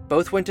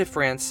 Both went to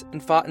France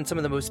and fought in some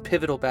of the most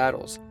pivotal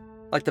battles,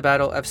 like the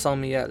Battle of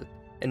Saint-Mihiel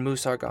and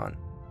Meuse-Argonne.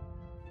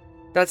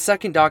 That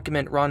second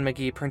document Ron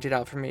McGee printed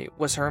out for me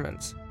was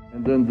Herman's.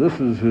 And then this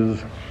is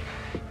his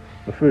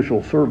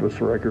official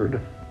service record.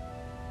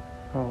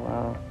 Oh,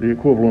 wow. The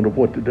equivalent of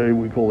what today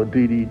we call a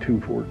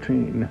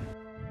DD-214.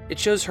 It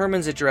shows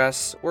Herman's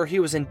address, where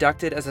he was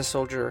inducted as a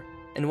soldier,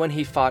 and when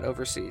he fought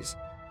overseas.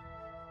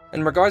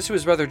 In regards to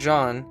his brother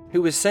John,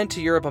 who was sent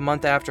to Europe a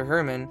month after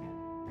Herman,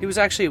 he was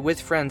actually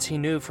with friends he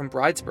knew from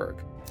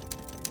Bridesburg.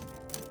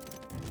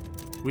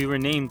 We were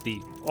named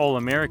the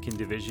All-American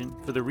Division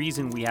for the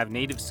reason we have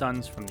native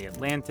sons from the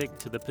Atlantic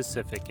to the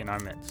Pacific in our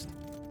midst.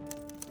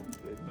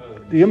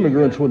 The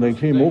immigrants, when they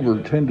came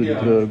over, tended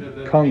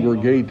to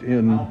congregate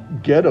in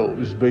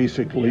ghettos,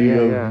 basically,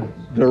 of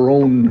their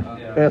own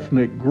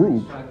ethnic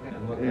group.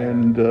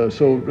 And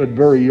so at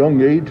very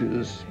young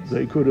ages,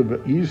 they could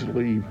have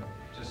easily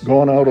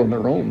gone out on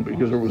their own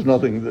because there was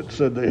nothing that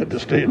said they had to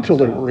stay until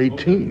they were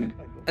 18.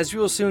 As we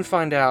will soon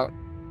find out,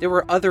 there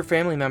were other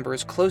family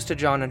members close to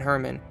John and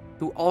Herman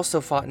who also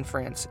fought in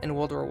France in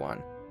World War I.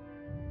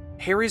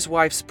 Harry's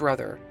wife's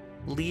brother,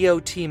 Leo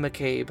T.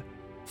 McCabe,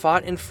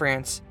 fought in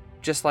France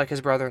just like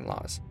his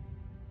brother-in-laws.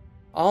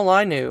 All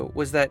I knew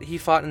was that he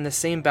fought in the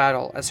same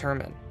battle as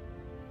Herman.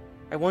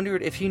 I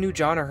wondered if he knew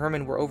John or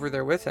Herman were over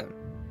there with him.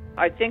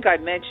 I think I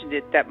mentioned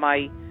it that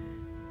my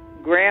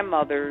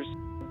grandmother's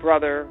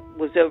brother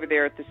was over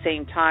there at the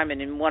same time,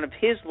 and in one of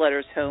his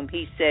letters home,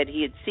 he said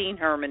he had seen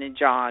Herman and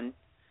John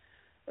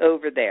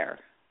over there.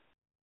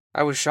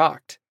 I was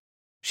shocked.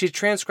 She'd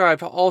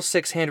transcribed all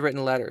 6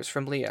 handwritten letters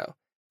from Leo.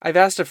 I've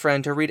asked a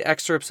friend to read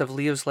excerpts of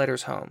Leo's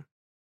letters home,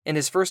 and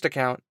his first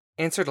account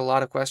answered a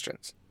lot of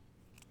questions.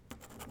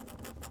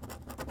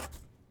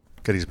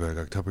 Gettysburg,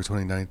 October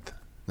 29th,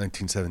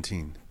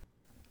 1917.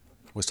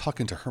 Was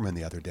talking to Herman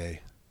the other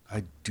day.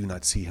 I do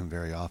not see him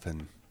very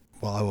often.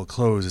 Well, I will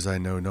close as I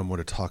know no more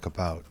to talk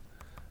about.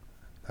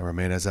 I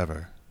remain as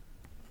ever,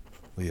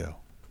 Leo.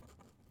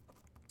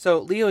 So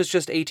Leo is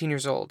just 18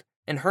 years old,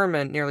 and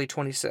Herman nearly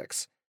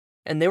 26,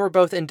 and they were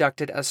both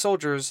inducted as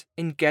soldiers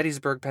in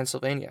Gettysburg,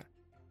 Pennsylvania.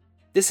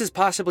 This is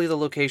possibly the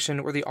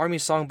location where the Army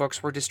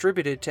songbooks were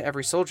distributed to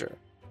every soldier.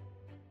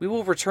 We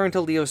will return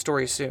to Leo's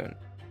story soon,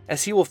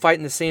 as he will fight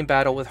in the same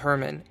battle with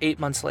Herman 8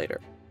 months later.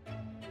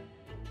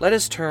 Let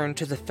us turn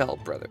to the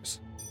Feld brothers.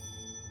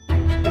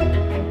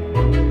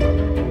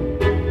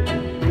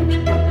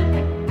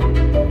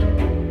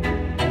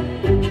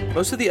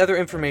 Most of the other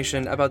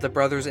information about the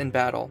brothers in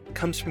battle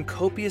comes from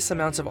copious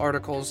amounts of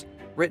articles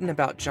written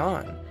about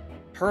John.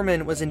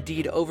 Herman was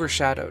indeed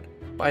overshadowed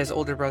by his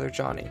older brother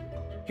Johnny.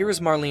 Here is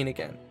Marlene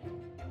again.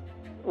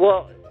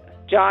 Well,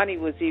 Johnny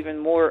was even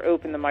more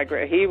open than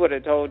he would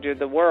have told you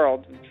the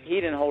world. He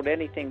didn't hold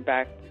anything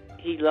back.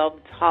 He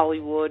loved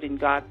Hollywood and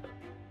got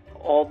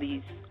all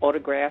these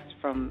autographs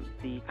from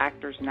the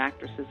actors and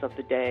actresses of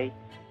the day.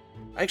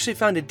 I actually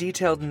found a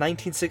detailed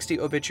 1960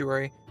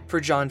 obituary for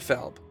John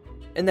Felb.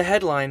 In the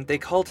headline, they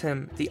called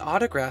him the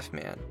Autograph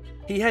Man.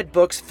 He had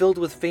books filled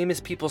with famous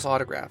people's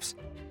autographs.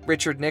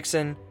 Richard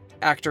Nixon,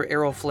 actor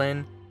Errol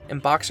Flynn,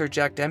 and boxer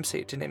Jack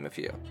Dempsey, to name a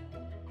few.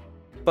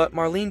 But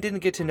Marlene didn't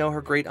get to know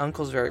her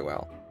great-uncles very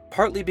well,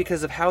 partly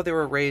because of how they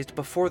were raised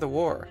before the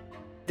war.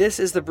 This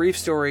is the brief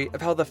story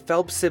of how the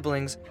Felb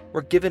siblings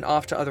were given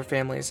off to other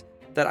families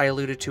that I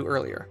alluded to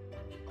earlier.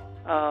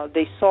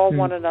 They saw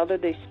one another,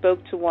 they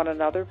spoke to one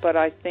another, but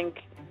I think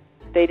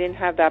they didn't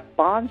have that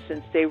bond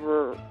since they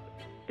were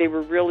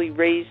really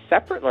raised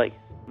separately.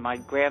 My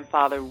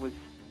grandfather was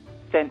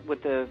sent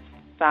with a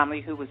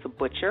family who was a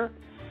butcher,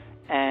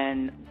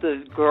 and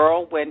the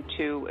girl went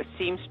to a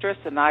seamstress,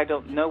 and I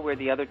don't know where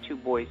the other 2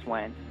 boys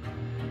went.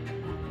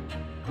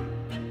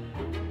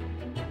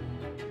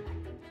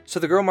 So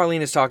the girl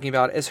Marlene is talking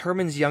about is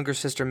Herman's younger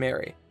sister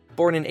Mary,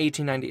 born in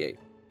 1898.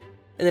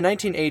 In the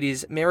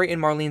 1980s, Mary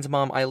and Marlene's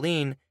mom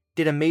Eileen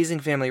did amazing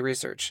family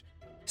research.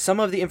 Some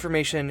of the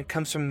information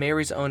comes from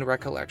Mary's own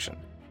recollection.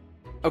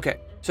 Okay,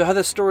 so how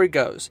the story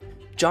goes.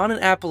 John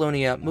and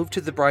Apollonia moved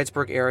to the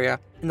Bridesburg area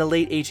in the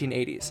late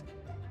 1880s.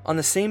 On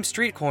the same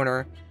street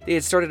corner, they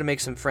had started to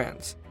make some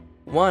friends.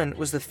 One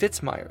was the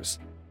Fitzmyers.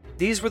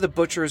 These were the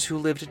butchers who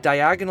lived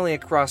diagonally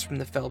across from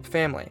the Felb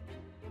family.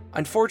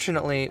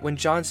 Unfortunately, when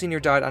John Sr.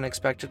 died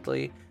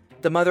unexpectedly,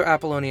 the mother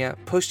Apollonia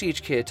pushed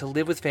each kid to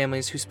live with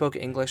families who spoke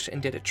English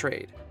and did a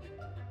trade.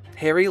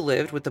 Harry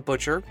lived with the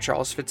butcher,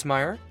 Charles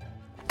Fitzmyer.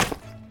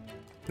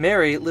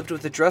 Mary lived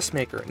with a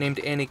dressmaker named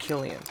Annie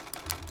Killian.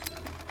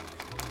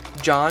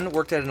 John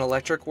worked at an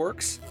electric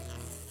works,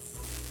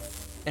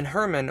 and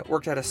Herman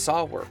worked at a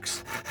saw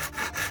works.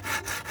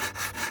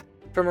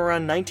 From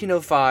around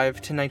 1905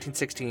 to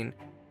 1916,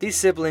 these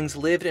siblings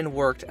lived and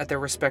worked at their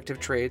respective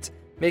trades,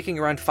 making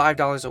around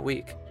 $5 a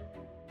week.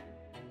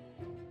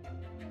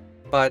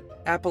 But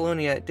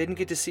Apollonia didn't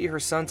get to see her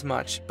sons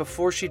much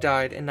before she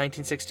died in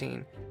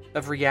 1916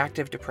 of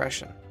reactive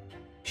depression.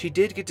 She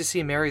did get to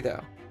see Mary,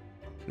 though.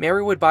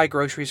 Mary would buy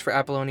groceries for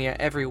Apollonia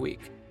every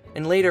week,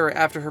 and later,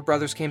 after her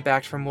brothers came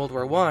back from World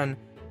War I,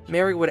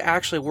 Mary would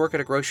actually work at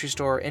a grocery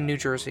store in New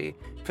Jersey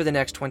for the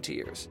next 20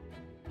 years.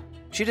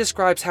 She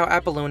describes how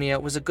Apollonia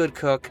was a good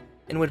cook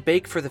and would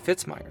bake for the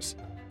Fitzmyers.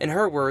 In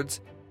her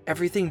words,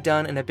 everything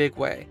done in a big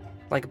way,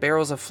 like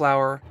barrels of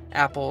flour,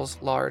 apples,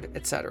 lard,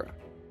 etc.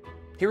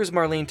 Here is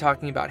Marlene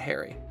talking about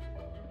Harry.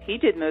 He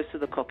did most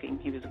of the cooking.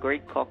 He was a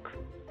great cook.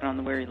 I don't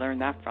know where he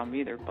learned that from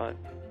either, but...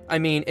 I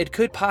mean, it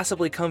could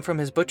possibly come from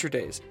his butcher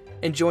days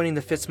and joining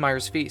the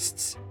Fitzmyers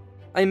feasts.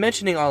 I'm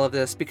mentioning all of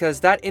this because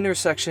that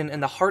intersection in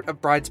the heart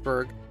of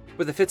Bridesburg,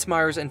 where the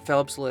Fitzmyers and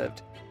Felbs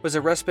lived, was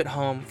a respite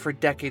home for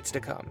decades to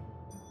come.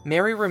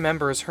 Mary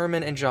remembers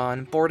Herman and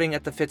John boarding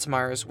at the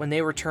Fitzmyers when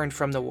they returned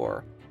from the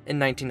war in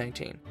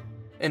 1919.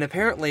 And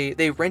apparently,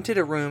 they rented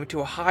a room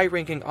to a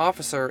high-ranking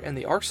officer in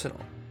the arsenal,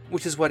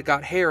 which is what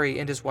got Harry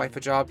and his wife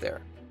a job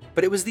there.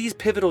 But it was these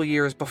pivotal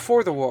years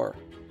before the war,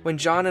 when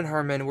John and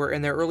Herman were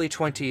in their early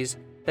 20s,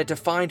 that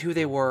defined who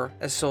they were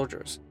as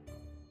soldiers.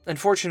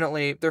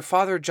 Unfortunately, their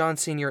father, John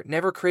Sr.,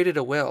 never created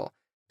a will,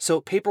 so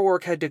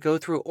paperwork had to go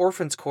through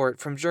orphans' court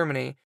from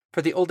Germany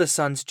for the oldest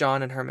sons,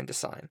 John and Herman, to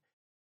sign.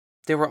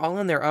 They were all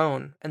on their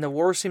own, and the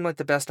war seemed like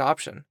the best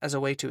option as a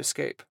way to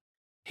escape.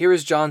 Here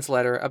is John's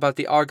letter about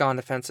the Argonne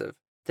Offensive,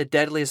 the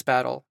deadliest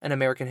battle in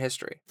American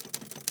history.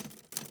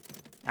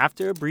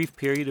 After a brief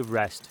period of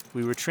rest,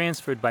 we were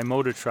transferred by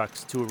motor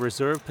trucks to a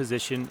reserve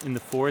position in the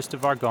forest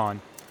of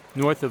Argonne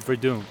north of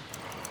Verdun.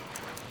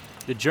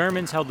 The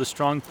Germans held the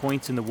strong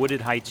points in the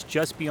wooded heights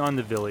just beyond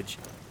the village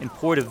and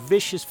poured a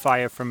vicious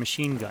fire from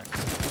machine guns.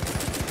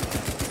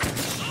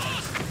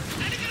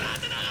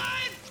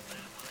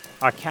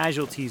 Our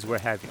casualties were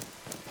heavy,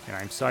 and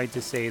I'm sorry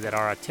to say that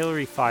our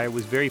artillery fire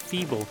was very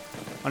feeble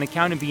on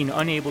account of being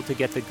unable to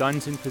get the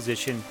guns in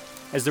position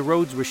as the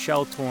roads were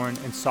shell-torn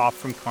and soft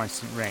from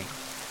constant rain.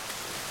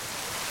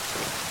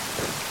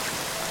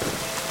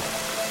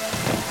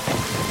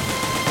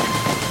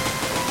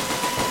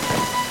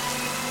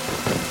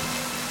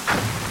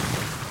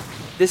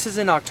 This is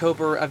in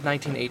October of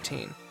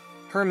 1918.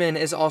 Herman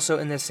is also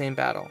in this same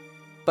battle,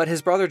 but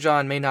his brother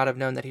John may not have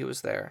known that he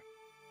was there.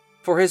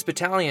 For his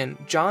battalion,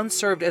 John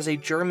served as a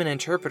German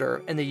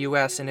interpreter in the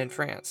US and in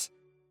France,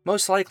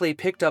 most likely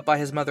picked up by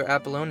his mother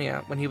at Bologna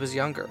when he was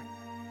younger.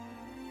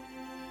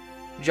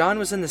 John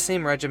was in the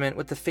same regiment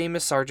with the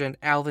famous Sergeant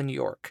Alvin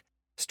York,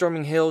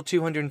 storming Hill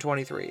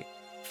 223,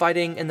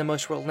 fighting in the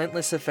most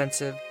relentless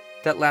offensive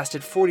that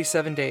lasted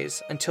 47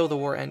 days until the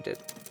war ended.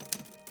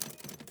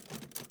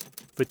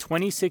 For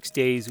 26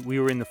 days, we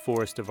were in the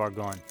forest of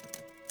Argonne.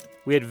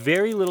 We had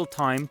very little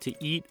time to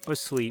eat or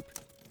sleep.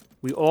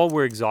 We all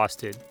were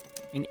exhausted,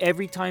 and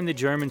every time the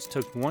Germans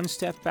took one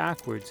step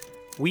backwards,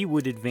 we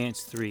would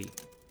advance 3.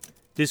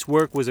 This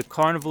work was a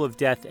carnival of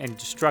death and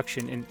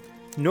destruction, and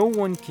no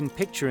one can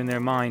picture in their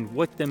mind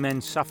what the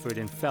men suffered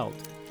and felt,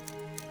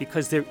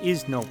 because there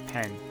is no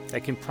pen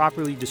that can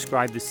properly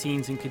describe the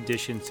scenes and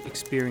conditions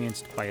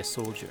experienced by a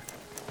soldier.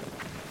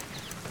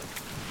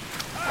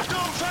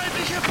 Achtung,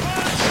 feindliche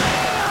Panzer!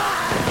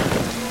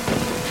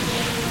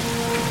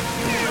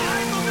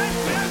 Einen Moment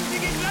werden sie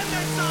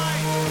geblendet sein!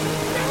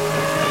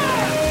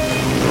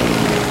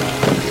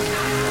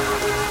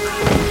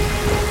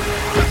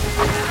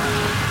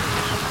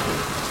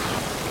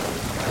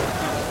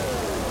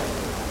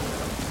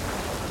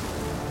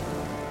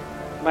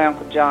 My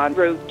Uncle John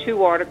wrote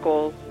 2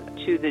 articles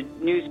to the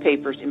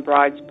newspapers in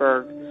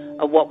Bridesburg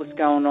of what was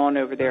going on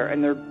over there,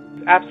 and they're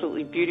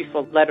absolutely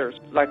beautiful letters.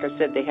 Like I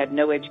said, they had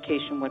no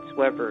education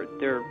whatsoever.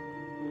 They're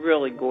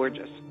really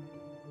gorgeous.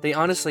 They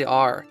honestly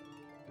are.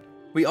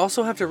 We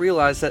also have to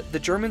realize that the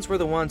Germans were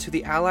the ones who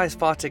the Allies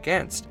fought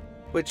against,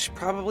 which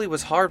probably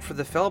was hard for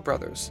the Feld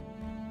brothers,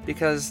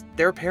 because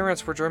their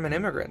parents were German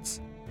immigrants.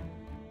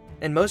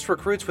 And most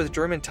recruits with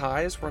German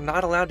ties were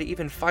not allowed to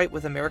even fight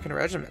with American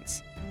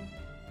regiments.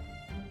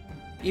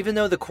 Even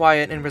though the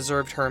quiet and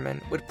reserved Herman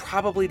would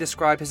probably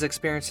describe his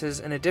experiences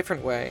in a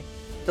different way,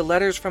 the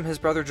letters from his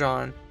brother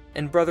John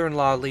and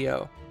brother-in-law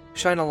Leo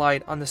shine a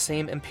light on the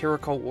same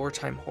empirical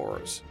wartime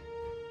horrors.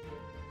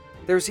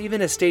 There's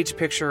even a staged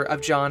picture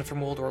of John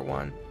from World War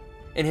I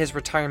in his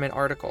retirement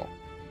article.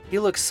 He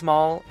looks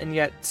small and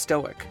yet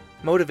stoic,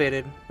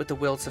 motivated with the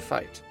will to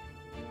fight.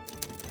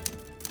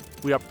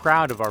 We are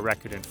proud of our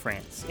record in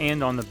France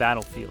and on the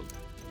battlefield.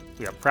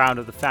 We are proud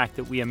of the fact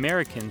that we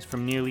Americans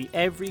from nearly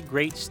every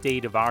great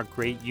state of our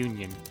great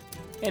union,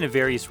 and of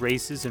various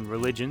races and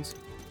religions,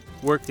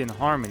 worked in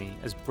harmony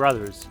as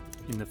brothers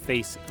in the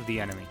face of the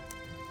enemy.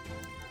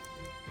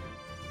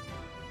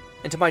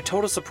 And to my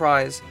total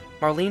surprise,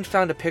 Marlene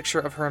found a picture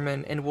of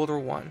Herman in World War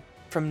I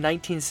from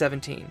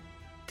 1917,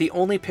 the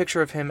only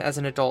picture of him as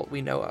an adult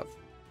we know of.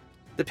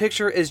 The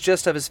picture is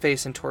just of his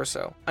face and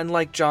torso,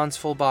 unlike John's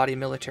full-body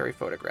military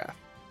photograph.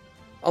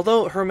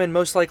 Although Herman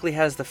most likely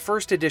has the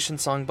first edition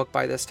songbook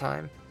by this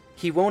time,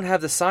 he won't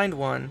have the signed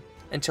one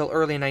until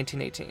early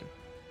 1918.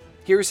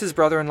 Here's his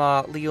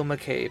brother-in-law, Leo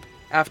McCabe,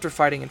 after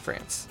fighting in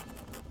France.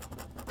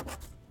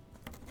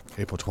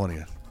 April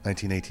 20th,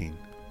 1918.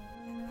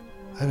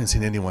 I haven't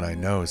seen anyone I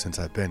know since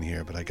I've been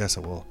here, but I guess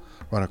I will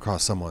run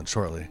across someone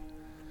shortly.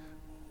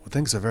 Well,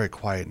 things are very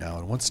quiet now,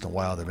 and once in a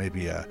while there may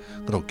be a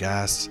little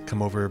gas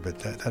come over, but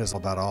that is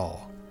about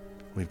all.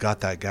 We've got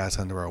that gas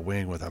under our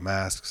wing with our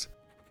masks.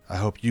 I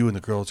hope you and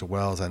the girls are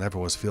well, as I never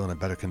was feeling in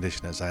better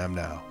condition as I am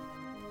now.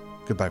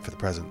 Goodbye for the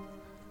present.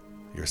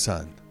 Your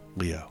son,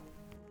 Leo.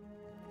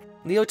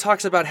 Leo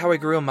talks about how he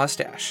grew a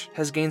mustache,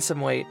 has gained some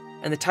weight,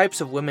 and the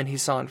types of women he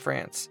saw in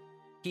France.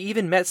 He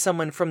even met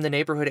someone from the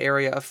neighborhood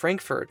area of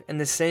Frankfurt in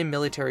the same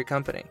military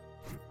company.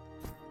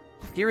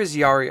 Here is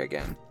Yari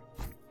again.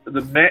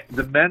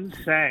 The men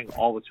sang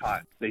all the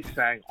time. They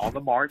sang on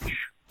the march,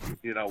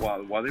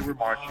 while they were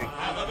marching.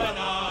 Have a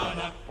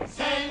banana,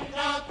 send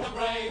out the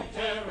brave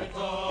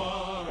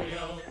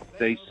territorial.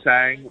 They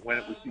sang when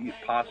it was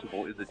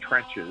possible in the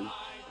trenches,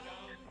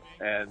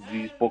 and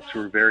these books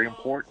were very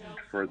important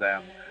for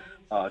them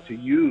to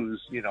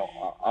use,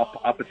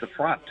 up at the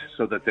front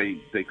so that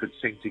they could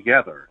sing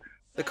together.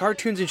 The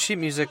cartoons and sheet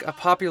music of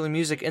popular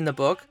music in the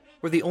book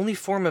were the only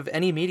form of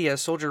any media a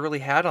soldier really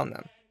had on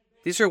them.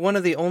 These are one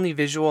of the only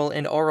visual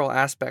and oral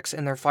aspects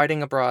in their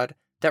fighting abroad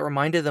that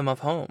reminded them of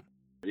home.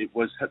 It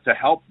was to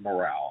help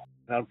morale.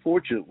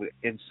 Unfortunately,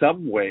 in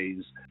some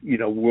ways,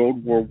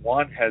 World War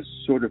I has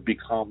sort of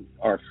become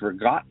our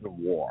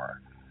forgotten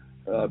war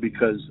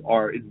because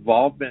our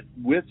involvement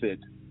with it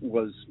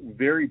was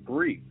very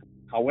brief.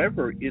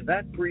 However, in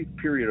that brief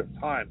period of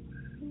time,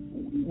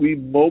 we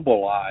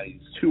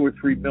mobilized 2 or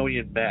 3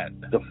 million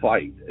men to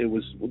fight. It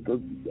was,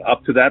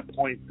 up to that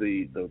point,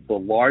 the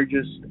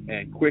largest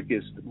and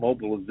quickest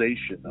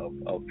mobilization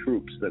of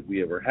troops that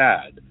we ever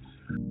had.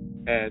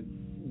 And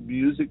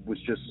music was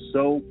just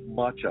so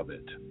much of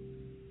it,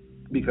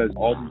 because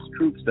all these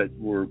troops that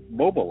were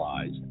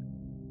mobilized.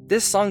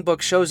 This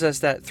songbook shows us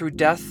that through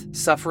death,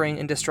 suffering,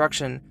 and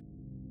destruction,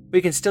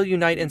 we can still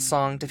unite in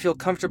song to feel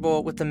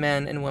comfortable with the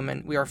men and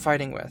women we are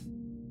fighting with.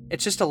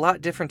 It's just a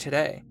lot different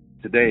today.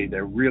 Today,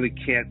 there really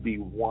can't be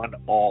one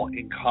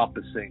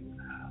all-encompassing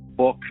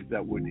book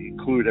that would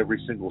include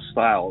every single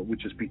style. It would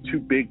just be too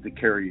big to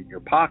carry in your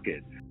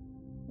pocket.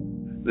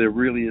 There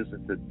really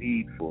isn't the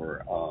need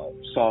for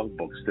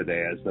songbooks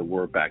today as there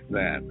were back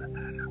then,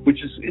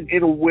 which is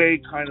in a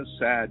way kind of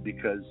sad,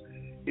 because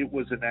it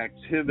was an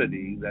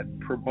activity that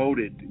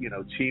promoted,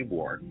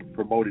 teamwork,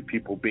 promoted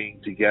people being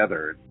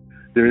together.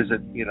 There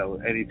isn't,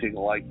 anything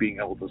like being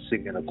able to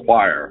sing in a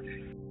choir.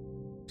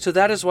 So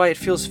that is why it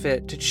feels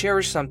fit to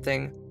cherish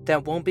something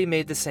that won't be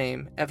made the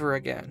same ever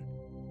again.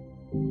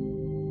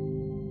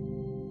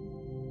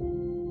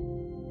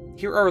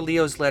 Here are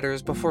Leo's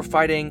letters before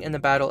fighting in the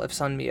Battle of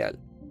San Miguel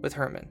with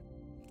Herman.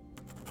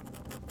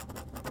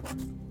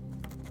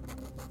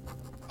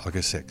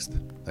 August 6th,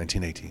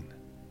 1918.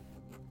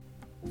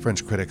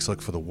 French critics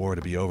look for the war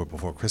to be over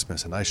before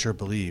Christmas, and I sure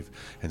believe,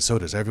 and so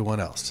does everyone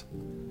else.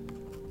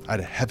 I had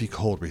a heavy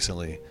cold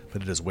recently,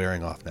 but it is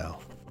wearing off now.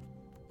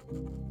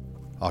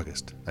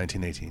 August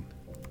 1918.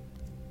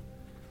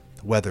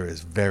 The weather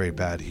is very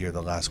bad here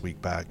the last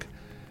week back.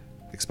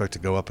 Expect to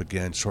go up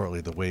again shortly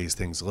the ways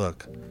things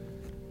look.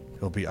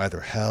 It'll be either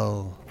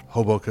hell,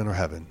 Hoboken, or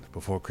heaven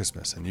before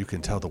Christmas, and you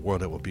can tell the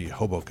world it will be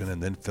Hoboken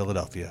and then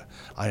Philadelphia.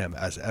 I am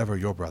as ever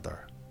your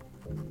brother,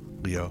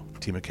 Leo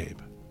T. McCabe.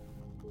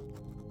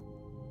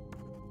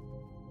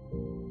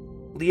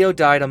 Leo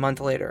died a month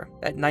later,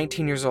 at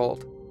 19 years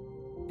old.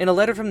 In a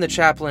letter from the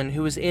chaplain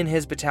who was in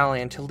his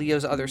battalion to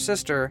Leo's other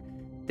sister,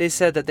 they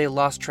said that they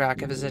lost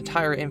track of his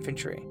entire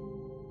infantry.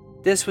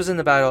 This was in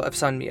the Battle of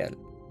San Miguel,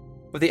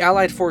 where the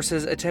Allied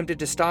forces attempted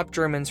to stop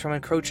Germans from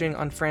encroaching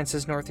on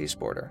France's northeast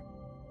border.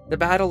 The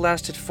battle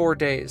lasted 4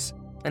 days,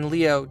 and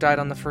Leo died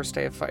on the first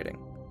day of fighting.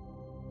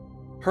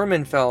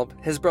 Herman Felb,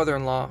 his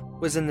brother-in-law,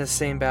 was in this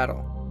same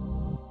battle.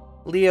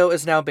 Leo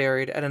is now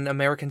buried at an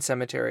American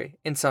cemetery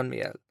in San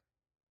Miguel.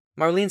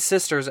 Marlene's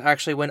sisters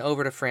actually went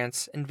over to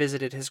France and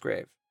visited his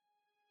grave.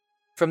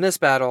 From this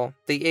battle,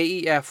 the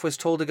AEF was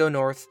told to go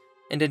north,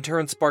 and in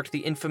turn sparked the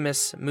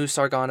infamous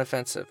Meuse-Argonne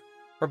offensive,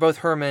 where both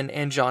Herman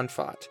and John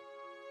fought.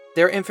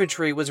 Their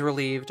infantry was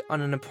relieved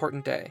on an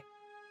important day.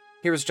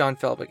 Here's John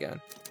Felb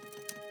again.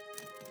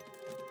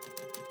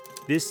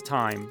 This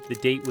time, the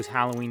date was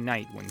Halloween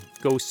night, when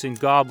ghosts and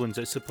goblins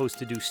are supposed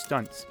to do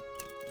stunts.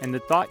 And the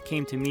thought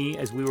came to me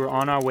as we were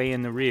on our way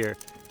in the rear,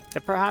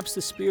 that perhaps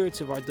the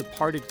spirits of our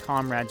departed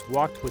comrades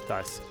walked with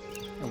us,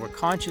 and were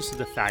conscious of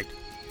the fact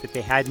that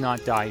they had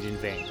not died in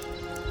vain.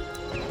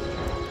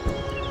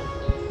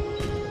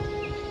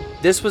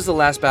 This was the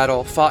last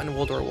battle fought in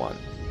World War I.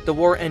 The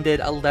war ended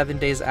 11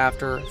 days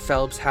after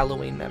Felb's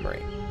Halloween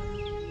memory.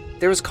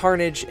 There was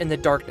carnage in the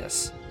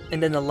darkness,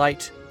 and in the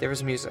light there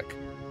was music,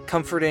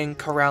 comforting,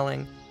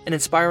 corralling, and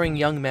inspiring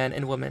young men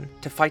and women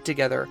to fight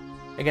together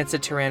against a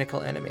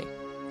tyrannical enemy.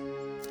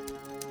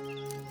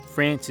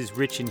 France is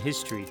rich in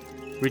history,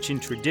 rich in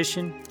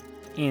tradition,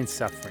 and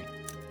suffering.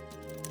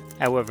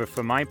 However,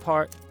 for my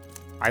part,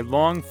 I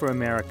long for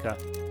America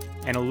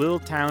and a little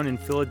town in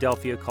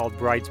Philadelphia called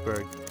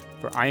Bridesburg,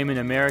 for I am an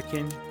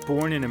American,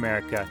 born in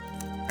America,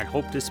 and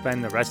hope to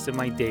spend the rest of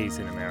my days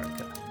in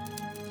America.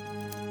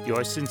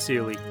 Yours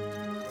sincerely,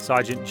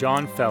 Sergeant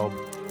John Felb,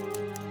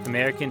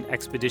 American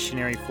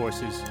Expeditionary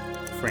Forces,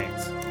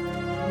 France.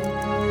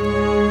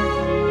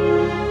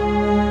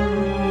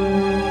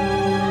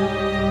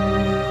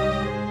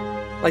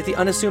 Like the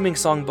unassuming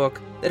songbook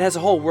that has a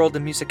whole world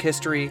of music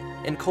history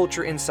and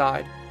culture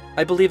inside,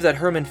 I believe that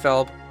Herman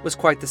Felb was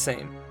quite the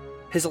same.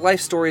 His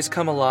life stories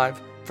come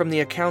alive from the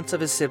accounts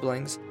of his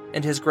siblings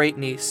and his great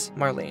niece,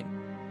 Marlene.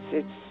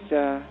 It's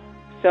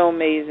so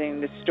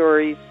amazing, the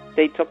stories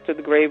they took to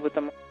the grave with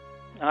them.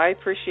 I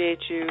appreciate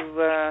you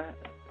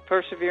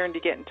persevering to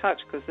get in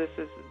touch, because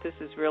this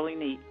is really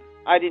neat.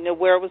 I didn't know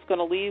where it was going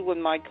to lead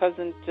when my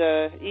cousin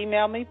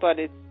emailed me, but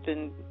it's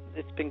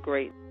been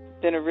great.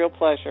 It's been a real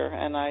pleasure,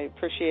 and I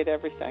appreciate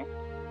everything.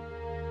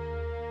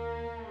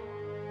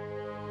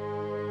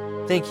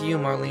 Thank you,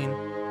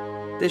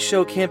 Marlene. This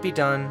show can't be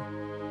done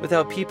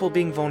without people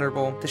being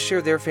vulnerable to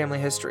share their family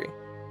history.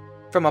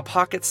 From a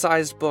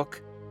pocket-sized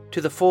book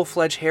to the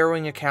full-fledged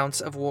harrowing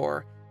accounts of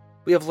war,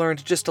 we have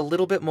learned just a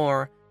little bit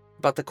more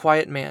about the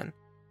quiet man,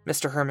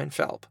 Mr. Herman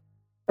Felb.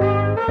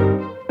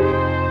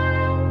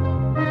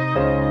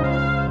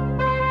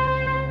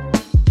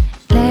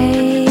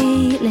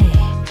 Lately,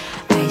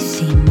 I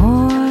see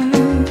more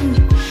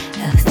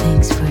of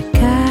things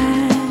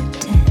forgotten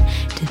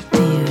to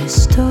be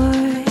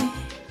restored.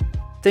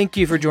 Thank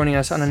you for joining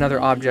us on another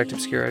Object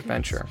Obscura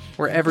adventure,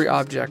 where every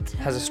object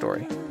has a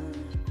story.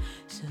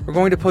 We're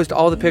going to post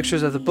all the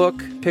pictures of the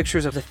book,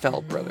 pictures of the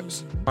Feld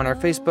brothers, on our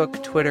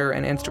Facebook, Twitter,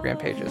 and Instagram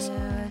pages.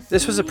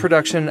 This was a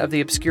production of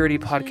the Obscurity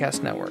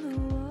Podcast Network.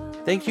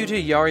 Thank you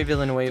to Yari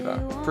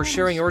Villanueva for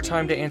sharing your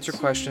time to answer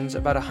questions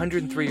about a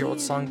 103-year-old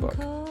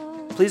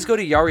songbook. Please go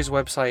to Yari's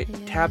website,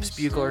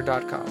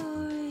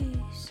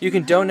 tapsbugler.com. You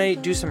can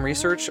donate, do some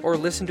research, or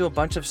listen to a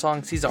bunch of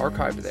songs he's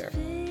archived there.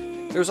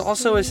 There's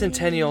also a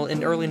centennial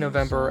in early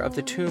November of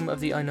the Tomb of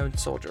the Unknown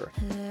Soldier,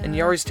 and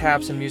Yari's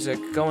taps and music,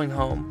 Going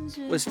Home,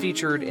 was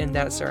featured in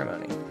that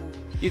ceremony.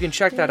 You can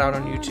check that out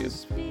on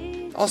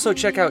YouTube. Also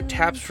check out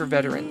Taps for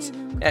Veterans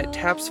at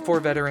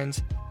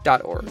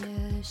tapsforveterans.org.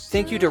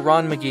 Thank you to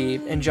Ron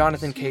McGee and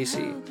Jonathan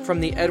Casey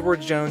from the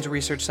Edward Jones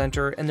Research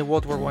Center and the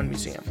World War I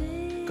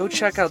Museum. Go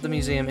check out the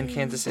museum in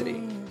Kansas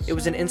City. It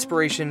was an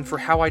inspiration for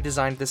how I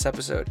designed this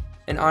episode,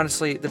 and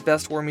honestly, the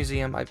best war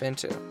museum I've been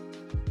to.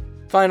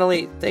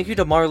 Finally, thank you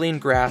to Marlene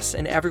Grass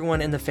and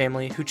everyone in the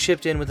family who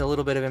chipped in with a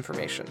little bit of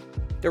information.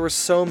 There were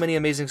so many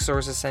amazing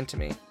sources sent to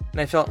me, and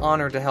I felt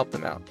honored to help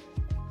them out.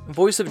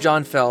 Voice of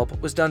John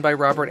Felb was done by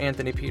Robert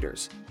Anthony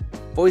Peters.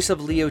 Voice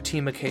of Leo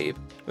T. McCabe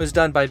was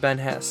done by Ben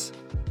Hess.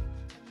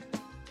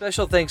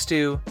 Special thanks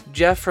to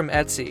Jeff from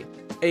Etsy,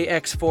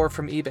 AX4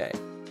 from eBay,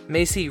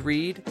 Macy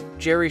Reed,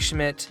 Jerry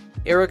Schmidt,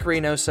 Eric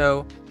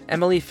Reynoso,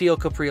 Emily Fiel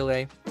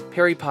Caprile,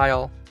 Perry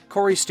Pyle,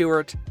 Corey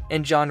Stewart,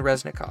 and John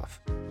Reznikoff.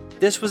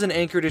 This was an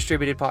Anchor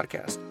distributed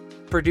podcast.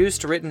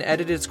 Produced, written,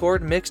 edited,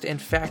 scored, mixed,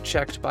 and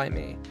fact-checked by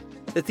me.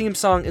 The theme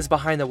song is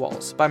Behind the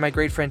Walls by my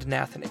great friend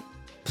Nathany.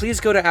 Please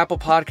go to Apple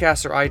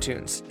Podcasts or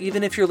iTunes.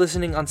 Even if you're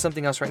listening on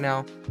something else right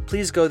now,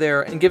 please go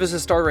there and give us a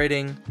star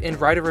rating and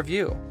write a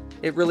review.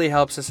 It really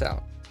helps us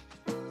out.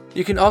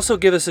 You can also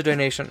give us a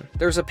donation.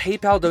 There's a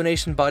PayPal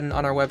donation button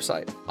on our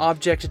website,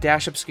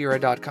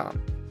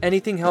 object-obscura.com.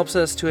 Anything helps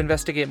us to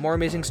investigate more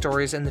amazing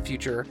stories in the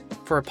future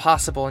for a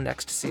possible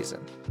next season.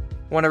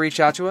 Want to reach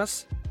out to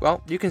us?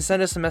 Well, you can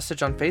send us a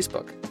message on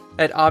Facebook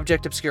at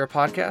Object Obscura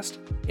Podcast,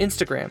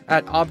 Instagram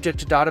at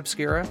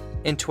object.obscura,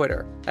 and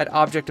Twitter at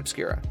Object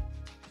Obscura.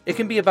 It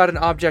can be about an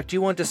object you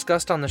want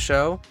discussed on the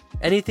show,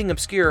 anything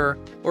obscure,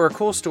 or a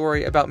cool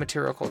story about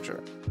material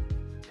culture.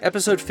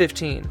 Episode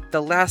 15,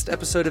 the last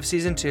episode of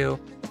Season 2,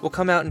 will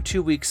come out in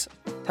 2 weeks.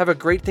 Have a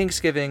great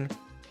Thanksgiving,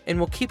 and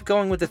we'll keep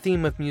going with the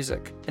theme of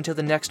music until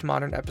the next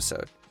modern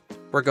episode.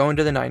 We're going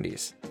to the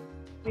 90s.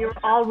 We were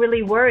all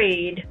really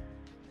worried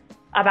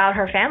about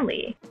her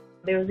family.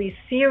 There was these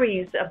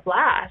series of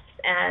blasts,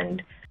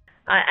 and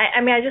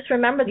I just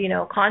remember,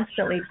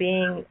 constantly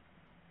being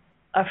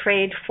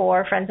afraid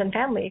for friends and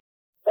family.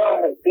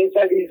 They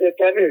said he's a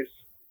terrorist.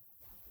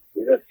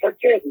 He's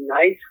such a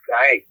nice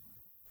guy.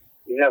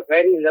 He's a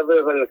very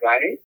lovable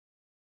guy.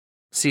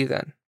 See you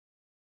then.